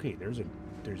back? Okay, there's a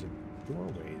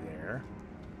doorway there.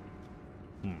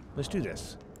 Let's do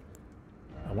this.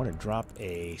 I want to drop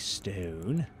a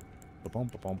stone. Ba-bum,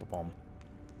 ba-bum, ba-bum.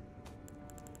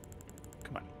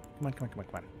 Come on. Come on, come on, come on,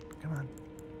 come on. Come on.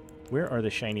 Where are the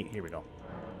shiny... Here we go.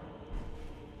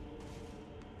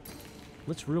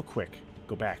 Let's real quick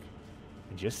go back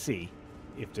and just see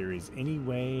if there is any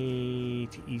way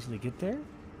to easily get there.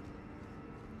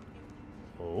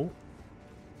 Oh.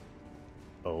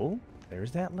 Oh,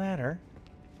 there's that ladder.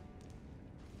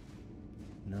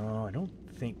 No, I don't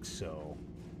think so.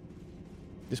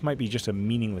 This might be just a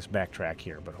meaningless backtrack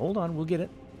here, but hold on, we'll get it.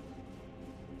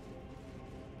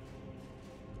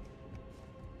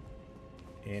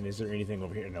 And is there anything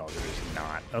over here? No, there is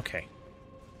not. Okay.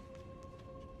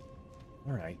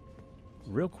 All right.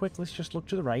 Real quick, let's just look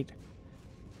to the right.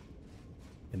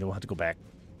 And then we'll have to go back.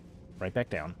 Right back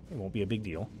down. It won't be a big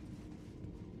deal.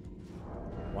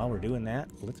 While we're doing that,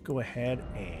 let's go ahead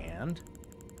and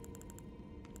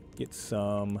get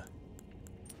some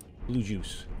blue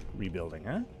juice rebuilding,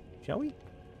 huh? Shall we?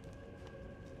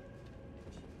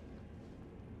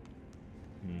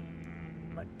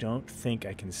 I don't think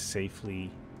I can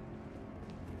safely...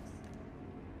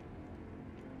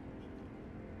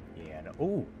 Yeah, no.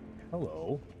 Oh,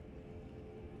 hello.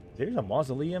 There's a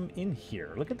mausoleum in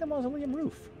here. Look at the mausoleum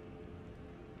roof.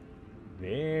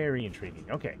 Very intriguing.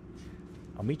 Okay.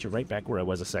 I'll meet you right back where I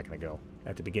was a second ago,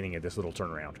 at the beginning of this little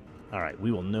turnaround. All right,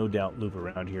 we will no doubt loop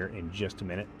around here in just a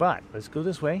minute, but let's go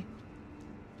this way.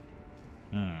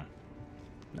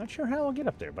 Not sure how I'll get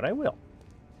up there, but I will.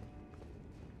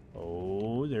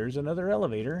 Oh, there's another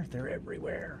elevator. They're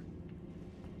everywhere.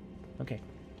 Okay.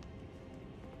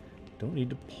 Don't need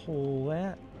to pull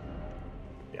that.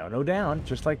 Down, no down,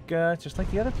 just like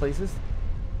the other places.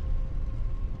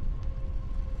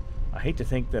 I hate to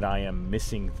think that I am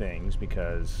missing things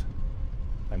because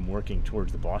I'm working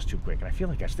towards the boss too quick, and I feel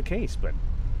like that's the case, but...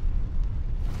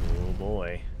 Oh,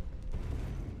 boy.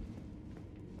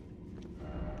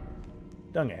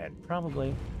 Dung ahead,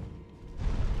 probably.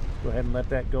 Go ahead and let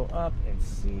that go up and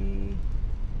see...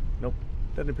 Nope,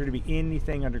 doesn't appear to be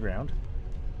anything underground.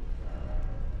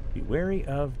 Be wary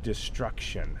of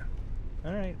destruction.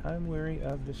 Alright, I'm wary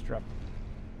of destruction.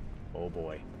 Oh,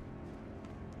 boy.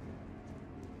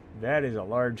 That is a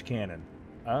large cannon.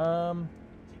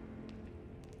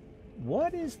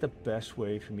 What is the best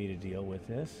way for me to deal with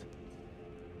this?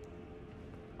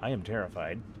 I am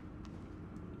terrified.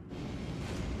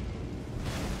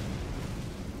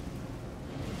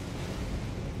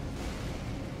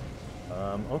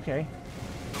 Okay.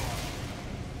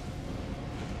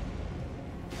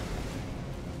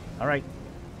 All right.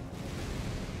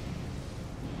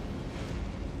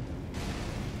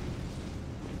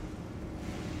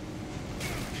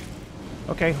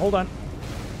 Okay, hold on.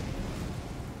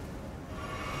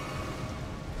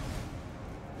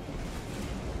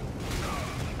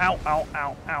 Ow, ow,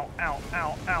 ow, ow, ow,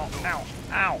 ow, ow, ow,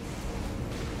 ow.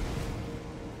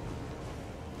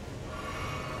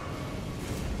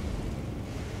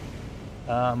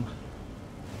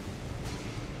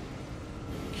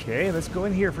 Okay, let's go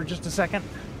in here for just a second.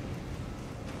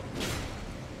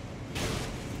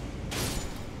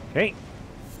 Okay.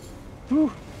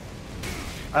 Whew.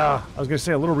 I was going to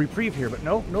say a little reprieve here, but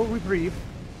no, no reprieve.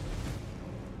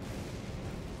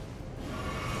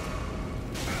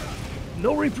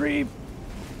 No reprieve.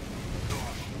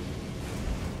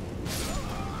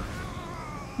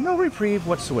 No reprieve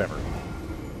whatsoever.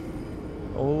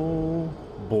 Oh,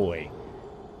 boy.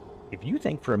 If you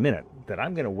think for a minute that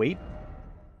I'm going to wait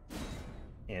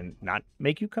and not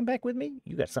make you come back with me,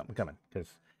 you got something coming,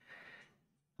 because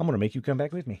I'm going to make you come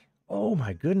back with me. Oh,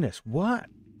 my goodness. What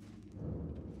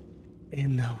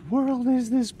in the world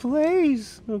is this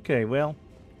place? Okay, well,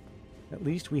 at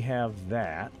least we have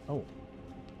that. Oh,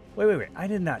 wait. I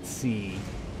did not see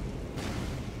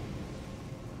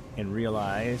and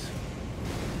realize.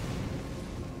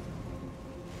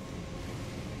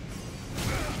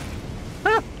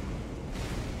 Ah!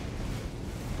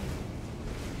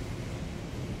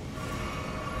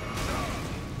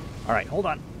 All right, hold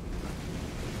on.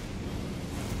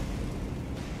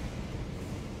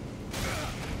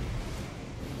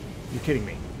 You're kidding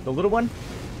me. The little one?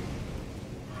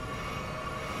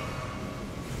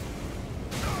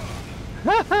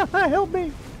 Help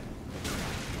me!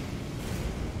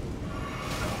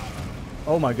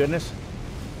 Oh my goodness.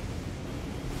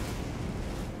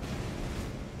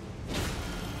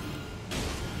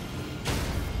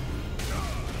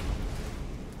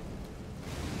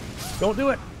 Don't do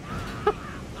it!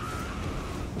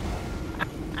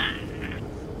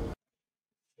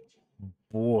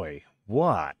 Boy,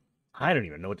 what? I don't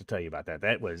even know what to tell you about that.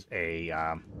 That was a,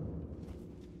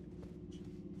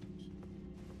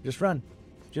 just run.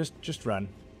 Just run.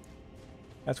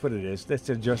 That's what it is. That's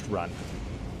a just run.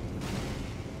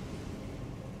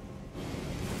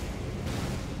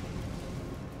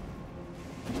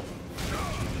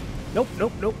 Nope.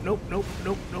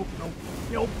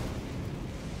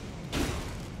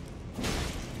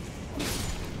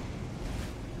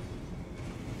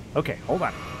 Okay, hold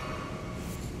on.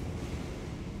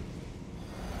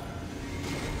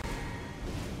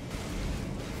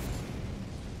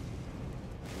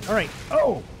 All right.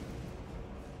 Oh!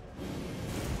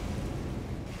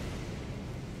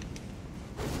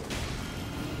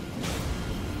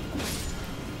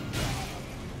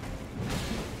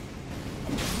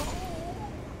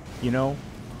 You know,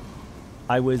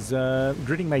 I was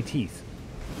gritting my teeth,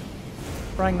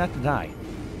 trying not to die.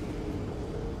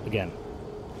 Again.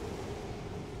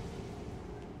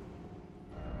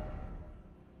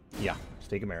 Yeah,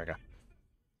 Steak America.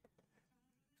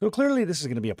 So clearly this is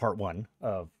going to be a part one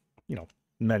of, you know,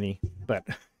 many, but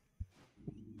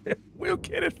we'll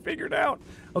get it figured out.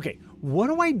 Okay, what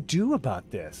do I do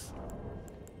about this?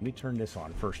 Let me turn this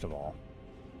on first of all.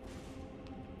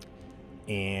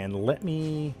 And let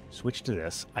me switch to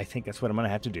this. I think that's what I'm going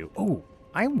to have to do. Oh,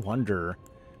 I wonder,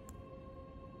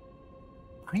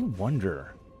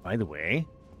 by the way,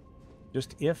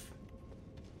 just if...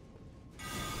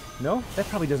 No, that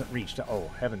probably doesn't reach to... Oh,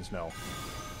 heavens no.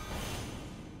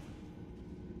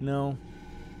 No.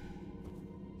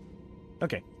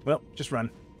 Okay, well, just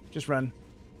run. Just run.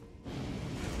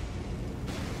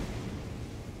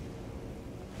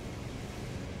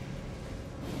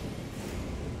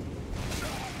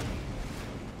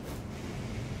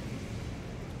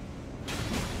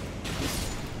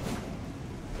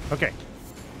 Okay.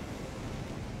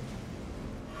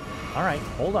 All right,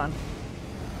 hold on.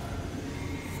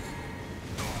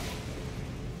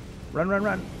 Run.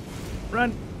 Run.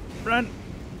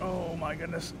 Oh my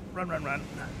goodness. Run.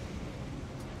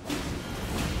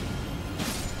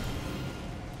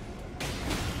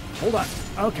 Hold on.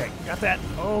 Okay, got that.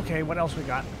 Okay, what else we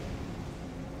got?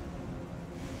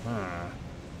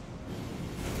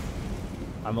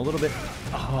 I'm a little bit...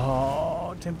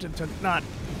 Oh, tempted to not...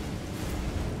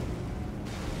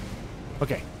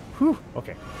 Okay. Whew.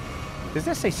 Okay. Does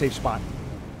that say safe spot?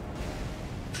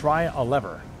 Try a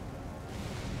lever.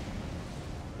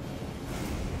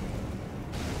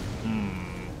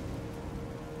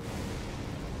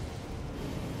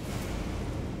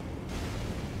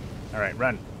 All right,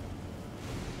 run.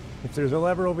 If there's a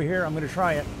lever over here, I'm going to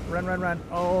try it. Run.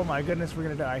 Oh my goodness, we're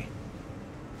going to die.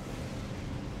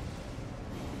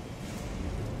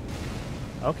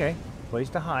 Okay, place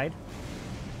to hide.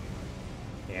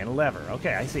 And a lever.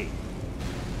 Okay, I see.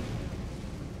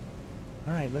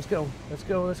 All right, let's go. Let's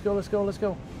go. Let's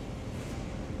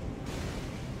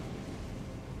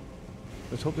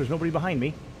hope there's nobody behind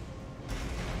me.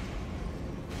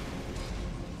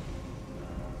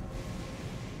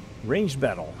 Ranged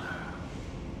battle.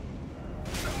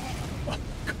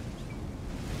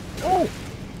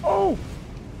 Oh!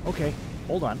 Okay,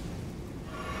 hold on.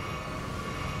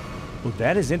 Well,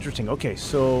 that is interesting. Okay,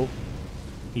 so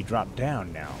he dropped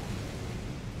down now.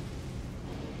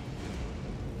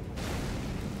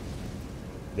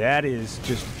 That is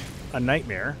just a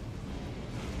nightmare.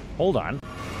 Hold on.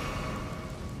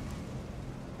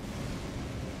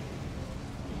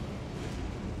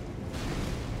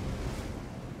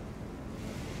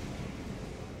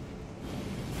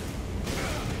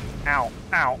 Ow,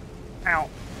 ow, ow,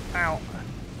 ow.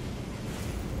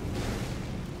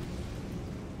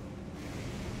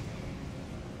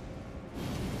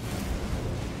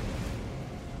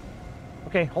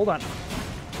 Okay, hold on.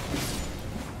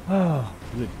 Oh,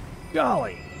 good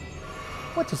golly.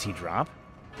 What does he drop?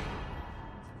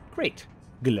 Great.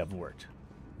 Glove worked.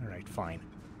 All right, fine.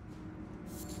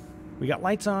 We got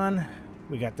lights on.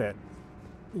 We got that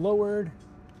lowered.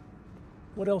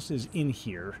 What else is in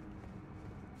here?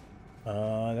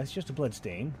 That's just a blood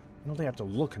stain. I don't think I have to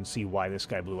look and see why this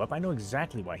guy blew up. I know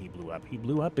exactly why he blew up. He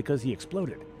blew up because he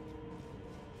exploded.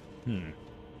 All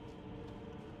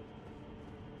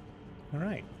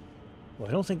right. Well,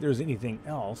 I don't think there's anything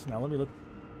else. Now, let me look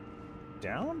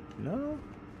down. No?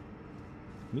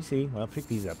 Let me see. Well, I'll pick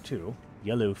these up, too.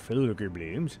 Yellow filigree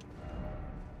blooms.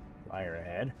 Fire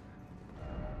ahead.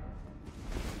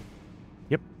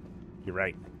 Yep. You're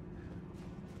right.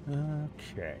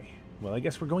 Okay. Well, I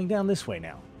guess we're going down this way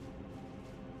now.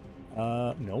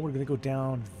 No, we're going to go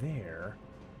down there.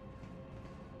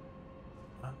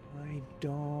 I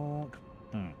don't...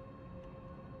 I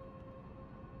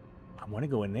want to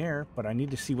go in there, but I need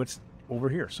to see what's over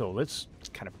here. So let's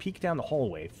kind of peek down the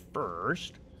hallway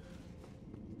first.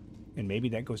 And maybe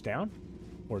that goes down?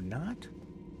 Or not?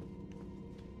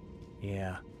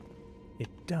 Yeah, it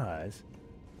does.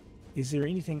 Is there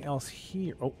anything else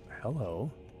here? Oh,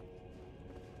 hello.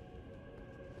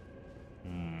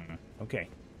 Okay.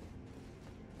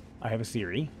 I have a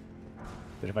theory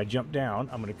that if I jump down,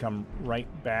 I'm going to come right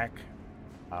back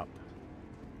up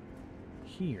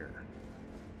here.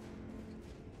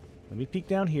 Let me peek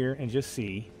down here and just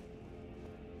see.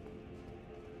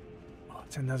 Oh,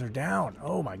 it's another down.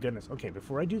 Oh my goodness. Okay,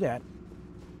 before I do that,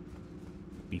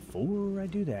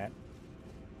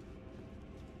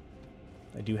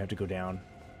 I do have to go down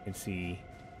and see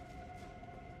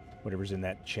whatever's in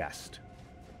that chest.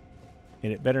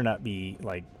 And it better not be,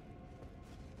 like,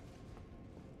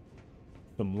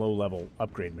 some low-level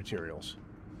upgrade materials.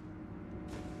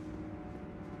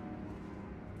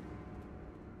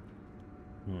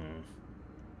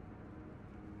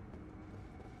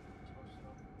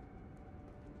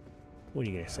 What are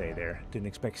you going to say there? Didn't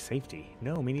expect safety.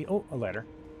 No, meaning... Oh, a ladder.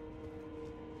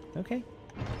 Okay.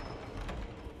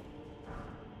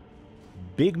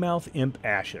 Big Mouth Imp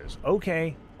Ashes.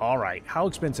 Okay. All right. How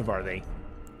expensive are they?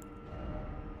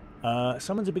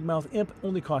 Summons a Big Mouth Imp.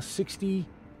 Only costs 60.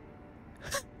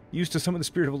 Used to summon the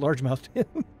spirit of a large-mouthed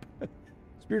imp.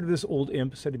 Spirit of this old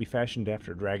imp, said to be fashioned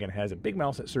after a dragon, has a big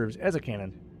mouth that serves as a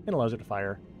cannon and allows it to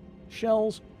fire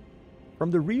shells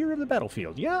from the rear of the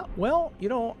battlefield. Yeah, well, you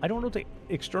know, I don't know what the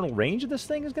external range of this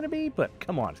thing is going to be, but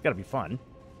come on, it's got to be fun.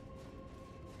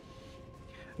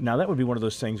 Now, that would be one of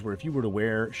those things where if you were to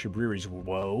wear Shabriri's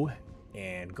Woe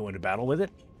and go into battle with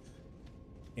it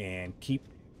and keep...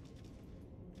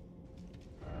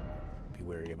 Be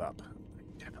wary of up.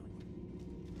 Definitely.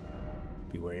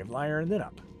 Be wary of liar and then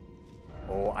up.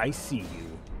 Oh, I see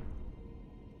you.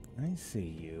 I see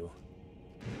you.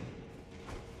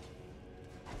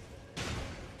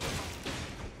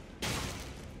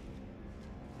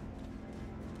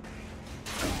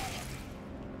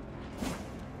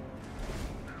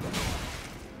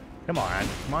 Come on.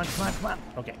 Come on, come on, come on.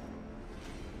 Okay.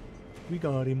 We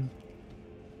got him.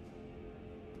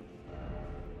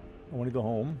 I want to go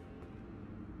home.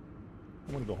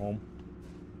 I want to go home.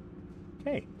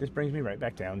 Okay, this brings me right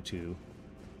back down to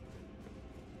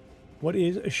what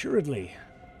is assuredly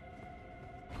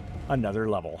another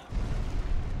level.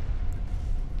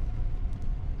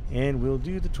 And we'll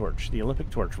do the torch, the Olympic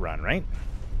torch run, right?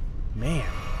 Man,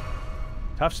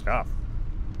 tough stuff.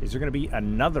 Is there going to be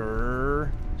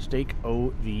another Stake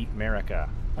O the America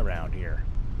around here?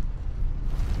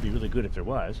 It'd be really good if there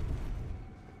was.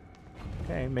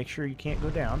 Okay, make sure you can't go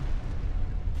down.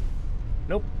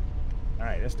 Nope.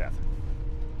 Alright, that's death.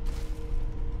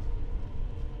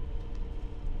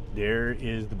 There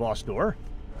is the boss door.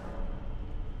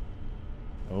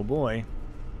 Oh boy.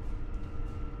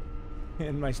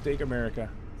 And my Stake America.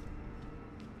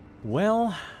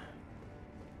 Well,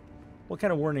 what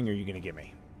kind of warning are you going to give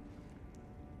me?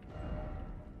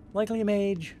 Likely a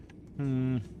mage.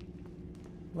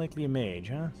 Likely a mage,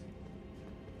 huh?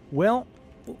 Well,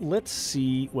 let's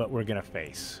see what we're going to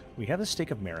face. We have the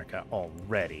Stake of America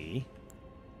already.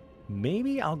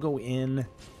 Maybe I'll go in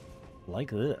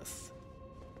like this.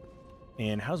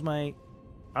 And how's my...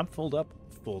 I'm filled up.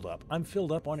 I'm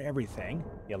filled up on everything.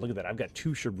 Yeah, look at that. I've got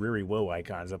 2 Shabriri Woe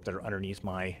icons up there underneath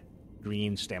my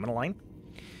green stamina line,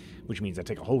 which means I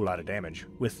take a whole lot of damage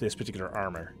with this particular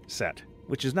armor set,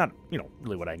 which is not, you know,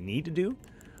 really what I need to do,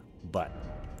 but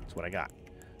it's what I got.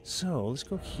 So let's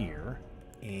go here,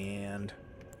 and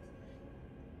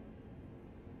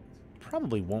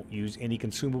probably won't use any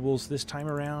consumables this time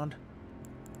around.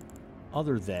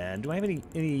 Other than, do I have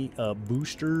any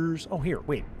boosters? Oh, here,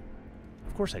 wait.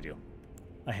 Of course I do.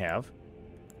 I have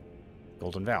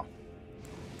Golden Vow.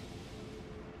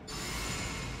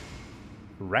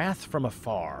 Wrath from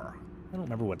Afar. I don't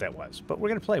remember what that was, but we're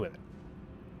going to play with it.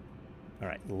 All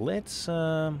right, let's,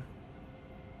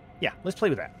 yeah, let's play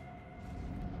with that.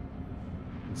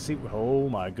 Let's see. Oh,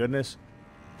 my goodness.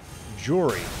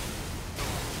 Jori.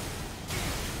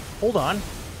 Hold on.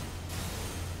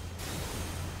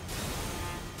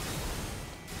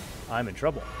 I'm in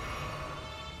trouble.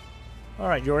 All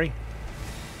right, Jori.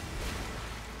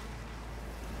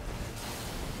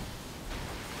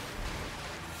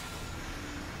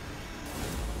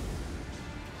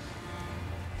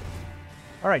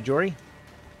 All right, Jori.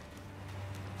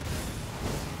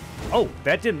 Oh,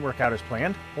 that didn't work out as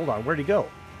planned. Hold on, where'd he go?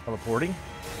 Teleporting.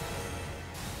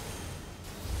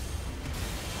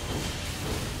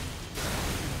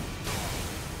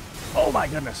 Oh my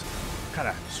goodness. What kind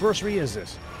of sorcery is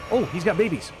this? Oh, he's got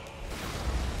babies.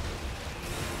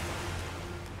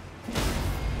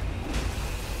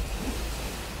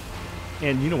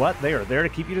 And you know what? They are there to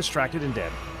keep you distracted and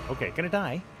dead. Okay, gonna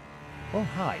die. Oh,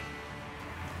 hi.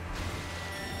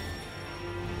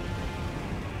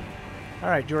 All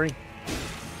right, Jori.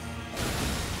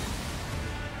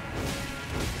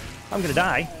 I'm gonna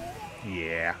die.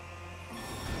 Yeah.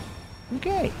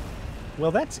 Okay.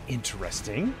 Well, that's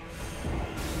interesting.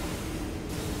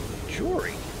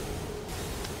 Jori.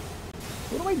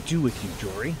 What do I do with you,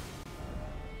 Jori?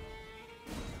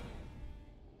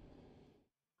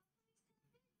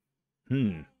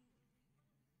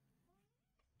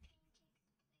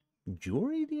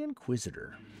 Jori the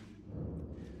Inquisitor.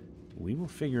 We will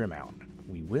figure him out.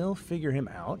 We will figure him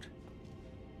out.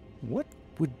 What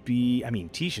would be... I mean,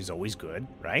 Tish is always good,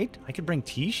 right? I could bring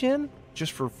Tish in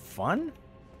just for fun?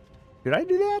 Could I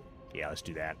do that? Yeah, let's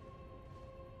do that.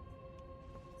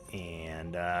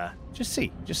 And, just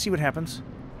see what happens.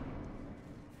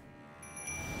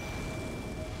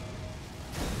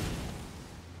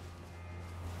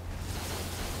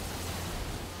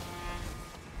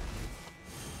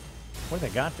 What do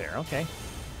they got there? Okay.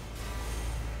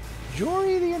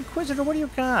 Jori the Inquisitor, what do you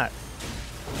got?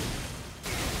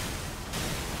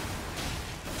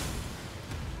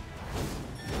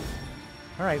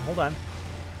 Alright, hold on.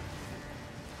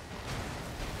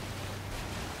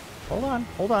 Hold on,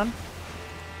 hold on.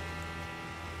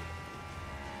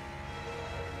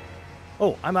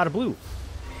 Oh, I'm out of blue.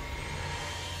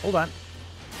 Hold on.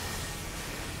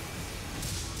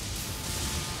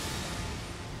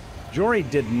 Jori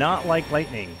did not like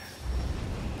lightning.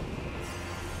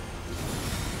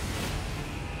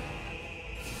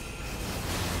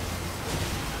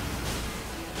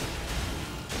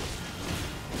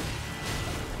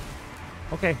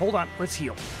 Okay, hold on. Let's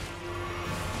heal.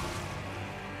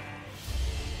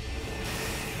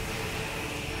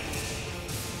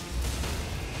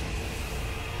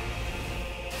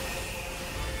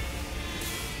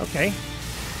 Okay.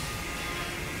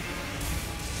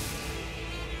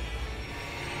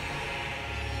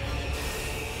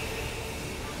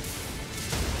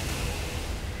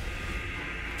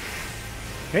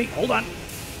 Okay, hold on.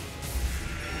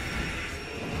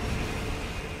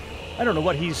 I don't know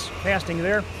what he's casting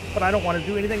there, but I don't want to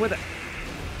do anything with it.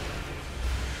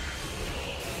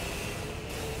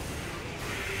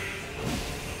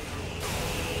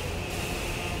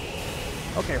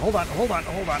 Okay, hold on.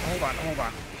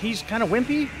 He's kind of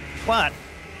wimpy, but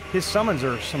his summons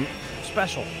are some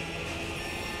special.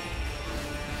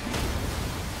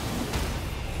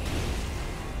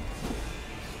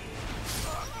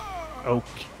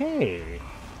 Okay.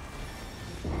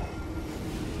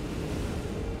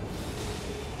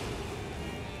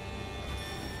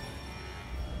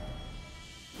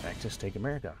 Access Take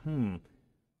America.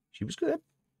 She was good.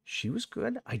 She was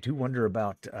good. I do wonder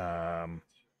about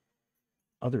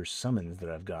other summons that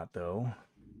I've got, though.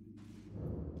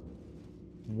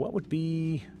 What would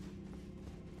be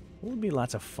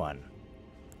lots of fun?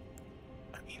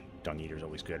 I mean, Dung Eater's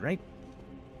always good, right?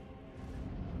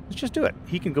 Let's just do it.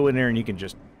 He can go in there and he can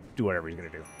just do whatever he's going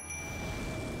to do.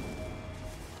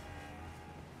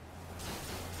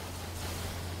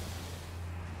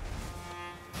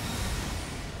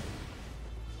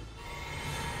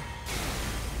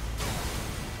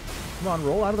 Come on,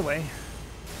 roll out of the way.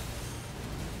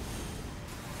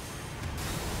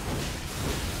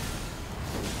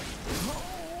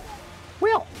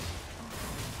 Well,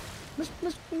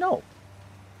 no.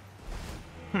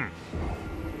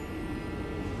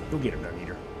 Go get him, Dung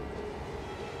Eater.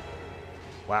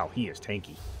 Wow, he is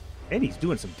tanky. And he's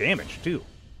doing some damage, too.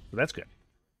 So that's good.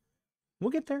 We'll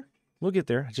get there. We'll get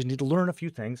there. I just need to learn a few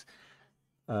things.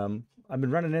 I've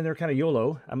been running in there kind of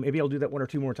YOLO. Maybe I'll do that 1 or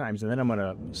 2 more times, and then I'm going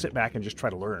to sit back and just try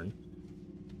to learn.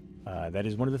 That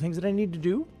is one of the things that I need to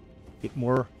do. Get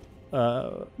more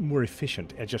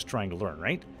efficient at just trying to learn,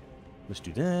 right? Let's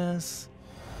do this.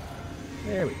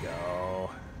 There we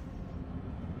go.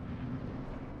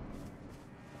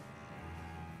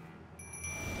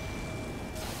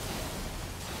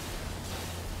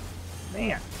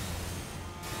 Man.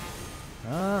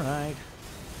 All right.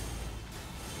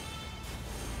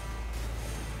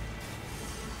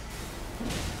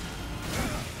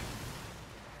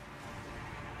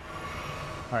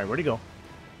 All right, where'd he go?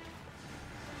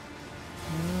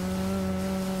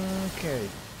 Okay.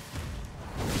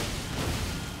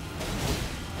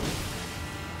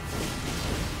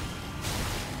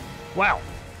 Wow.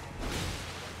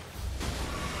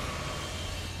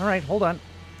 All right, hold on.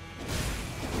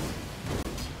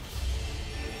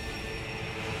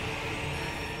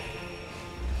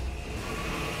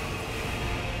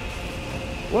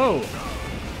 Whoa.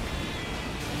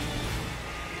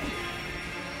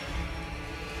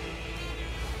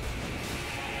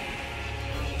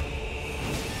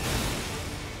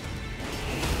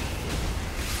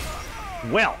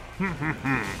 Well,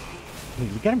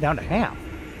 we got him down to half.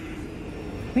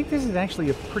 I think this is actually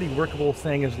a pretty workable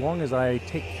thing as long as I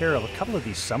take care of a couple of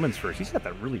these summons first. He's got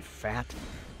that really fat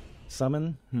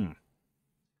summon.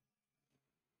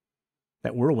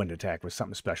 That whirlwind attack was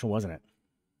something special, wasn't it?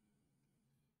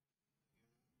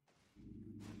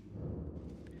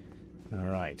 All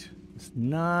right. It's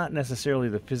not necessarily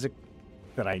the physic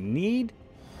that I need,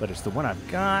 but it's the one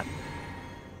I've got.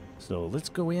 So let's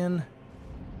go in.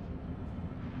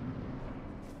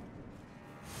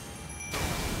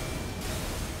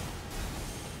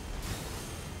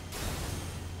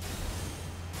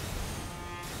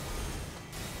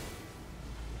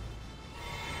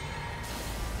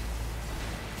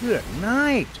 Good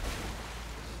night.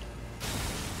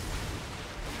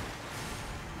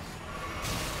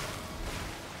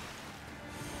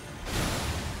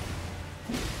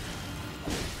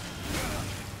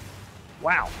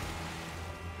 Wow.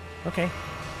 Okay.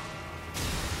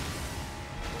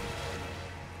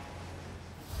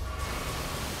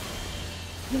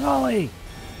 Golly.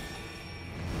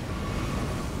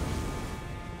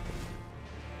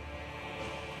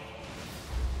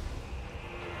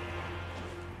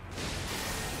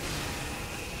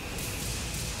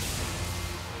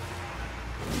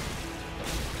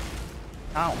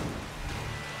 Ow.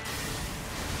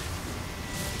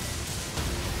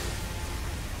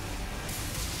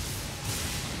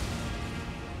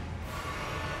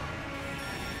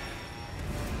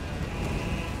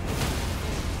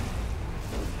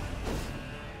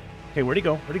 Okay, where'd he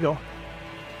go? Where'd he go?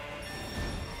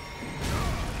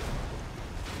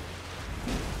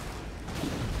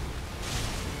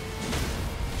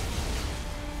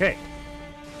 Okay.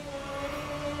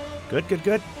 Good, good,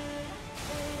 good.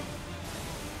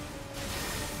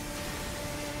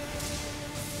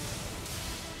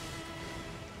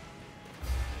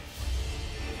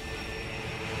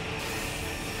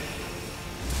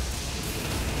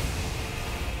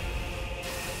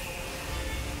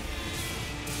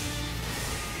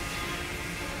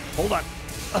 Hold on.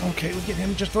 Okay, we'll get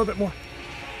him just a little bit more.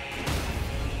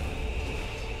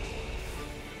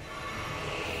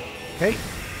 Okay.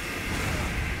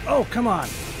 Oh, come on.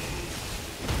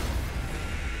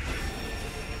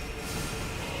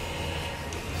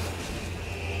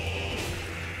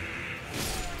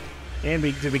 And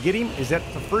did we get him? Is that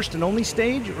the first and only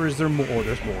stage, or is there more? Oh,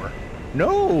 there's more.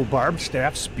 No, barbed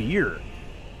staff spear.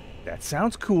 That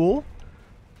sounds cool.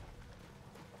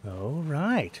 All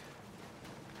right.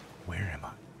 Where am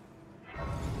I?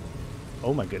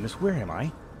 Oh my goodness, where am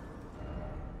I?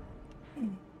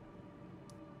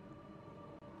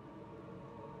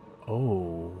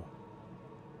 Oh.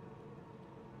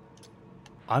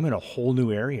 I'm in a whole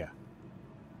new area.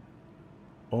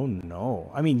 Oh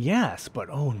no. I mean, yes, but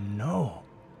oh no.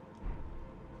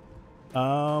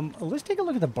 Let's take a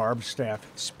look at the barbed staff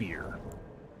spear.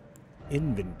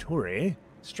 Inventory.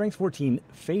 Strength 14,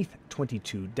 Faith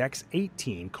 22, Dex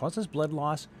 18, causes blood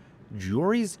loss.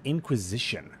 Jori's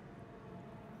Inquisition.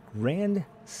 Great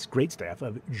Staff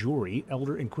of Jori,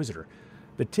 Elder Inquisitor.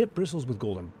 The tip bristles with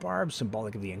golden barbs,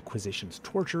 symbolic of the Inquisition's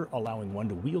torture, allowing one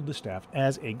to wield the staff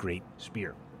as a great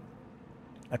spear.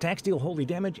 Attacks deal holy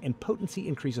damage, and potency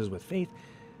increases with faith.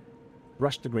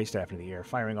 Rush the great staff into the air,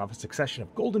 firing off a succession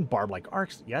of golden barb-like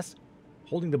arcs. Yes,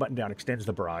 holding the button down extends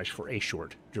the barrage for a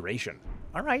short duration.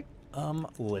 All right,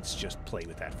 let's just play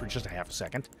with that for just a half a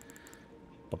second.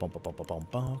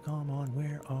 Come on,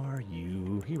 where are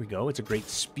you? Here we go. It's a great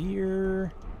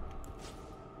spear.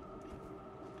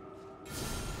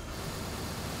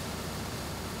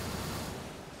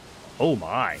 Oh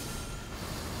my.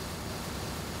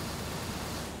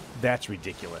 That's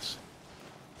ridiculous.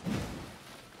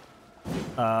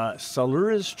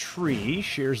 Salura's tree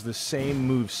shares the same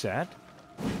moveset.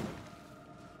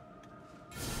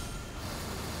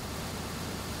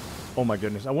 Oh my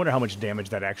goodness. I wonder how much damage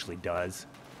that actually does.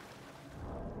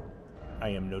 I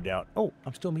am no doubt. Oh,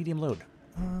 I'm still medium load.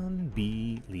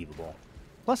 Unbelievable.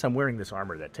 Plus, I'm wearing this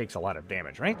armor that takes a lot of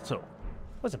damage, right? So,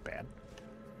 wasn't bad.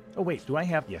 Oh, wait. Do I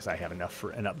have... Yes, I have enough for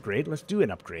an upgrade. Let's do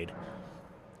an upgrade.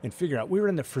 And figure out... We're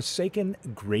in the Forsaken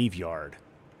Graveyard.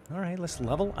 All right, let's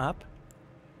level up.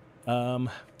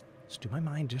 Let's do my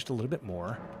mind just a little bit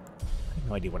more. I have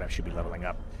no idea what I should be leveling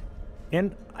up.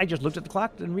 And I just looked at the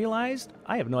clock and realized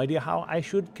I have no idea how I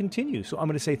should continue. So I'm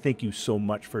going to say thank you so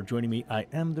much for joining me. I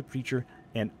am the Preacher,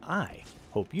 and I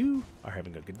hope you are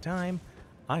having a good time.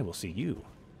 I will see you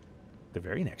the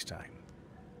very next time.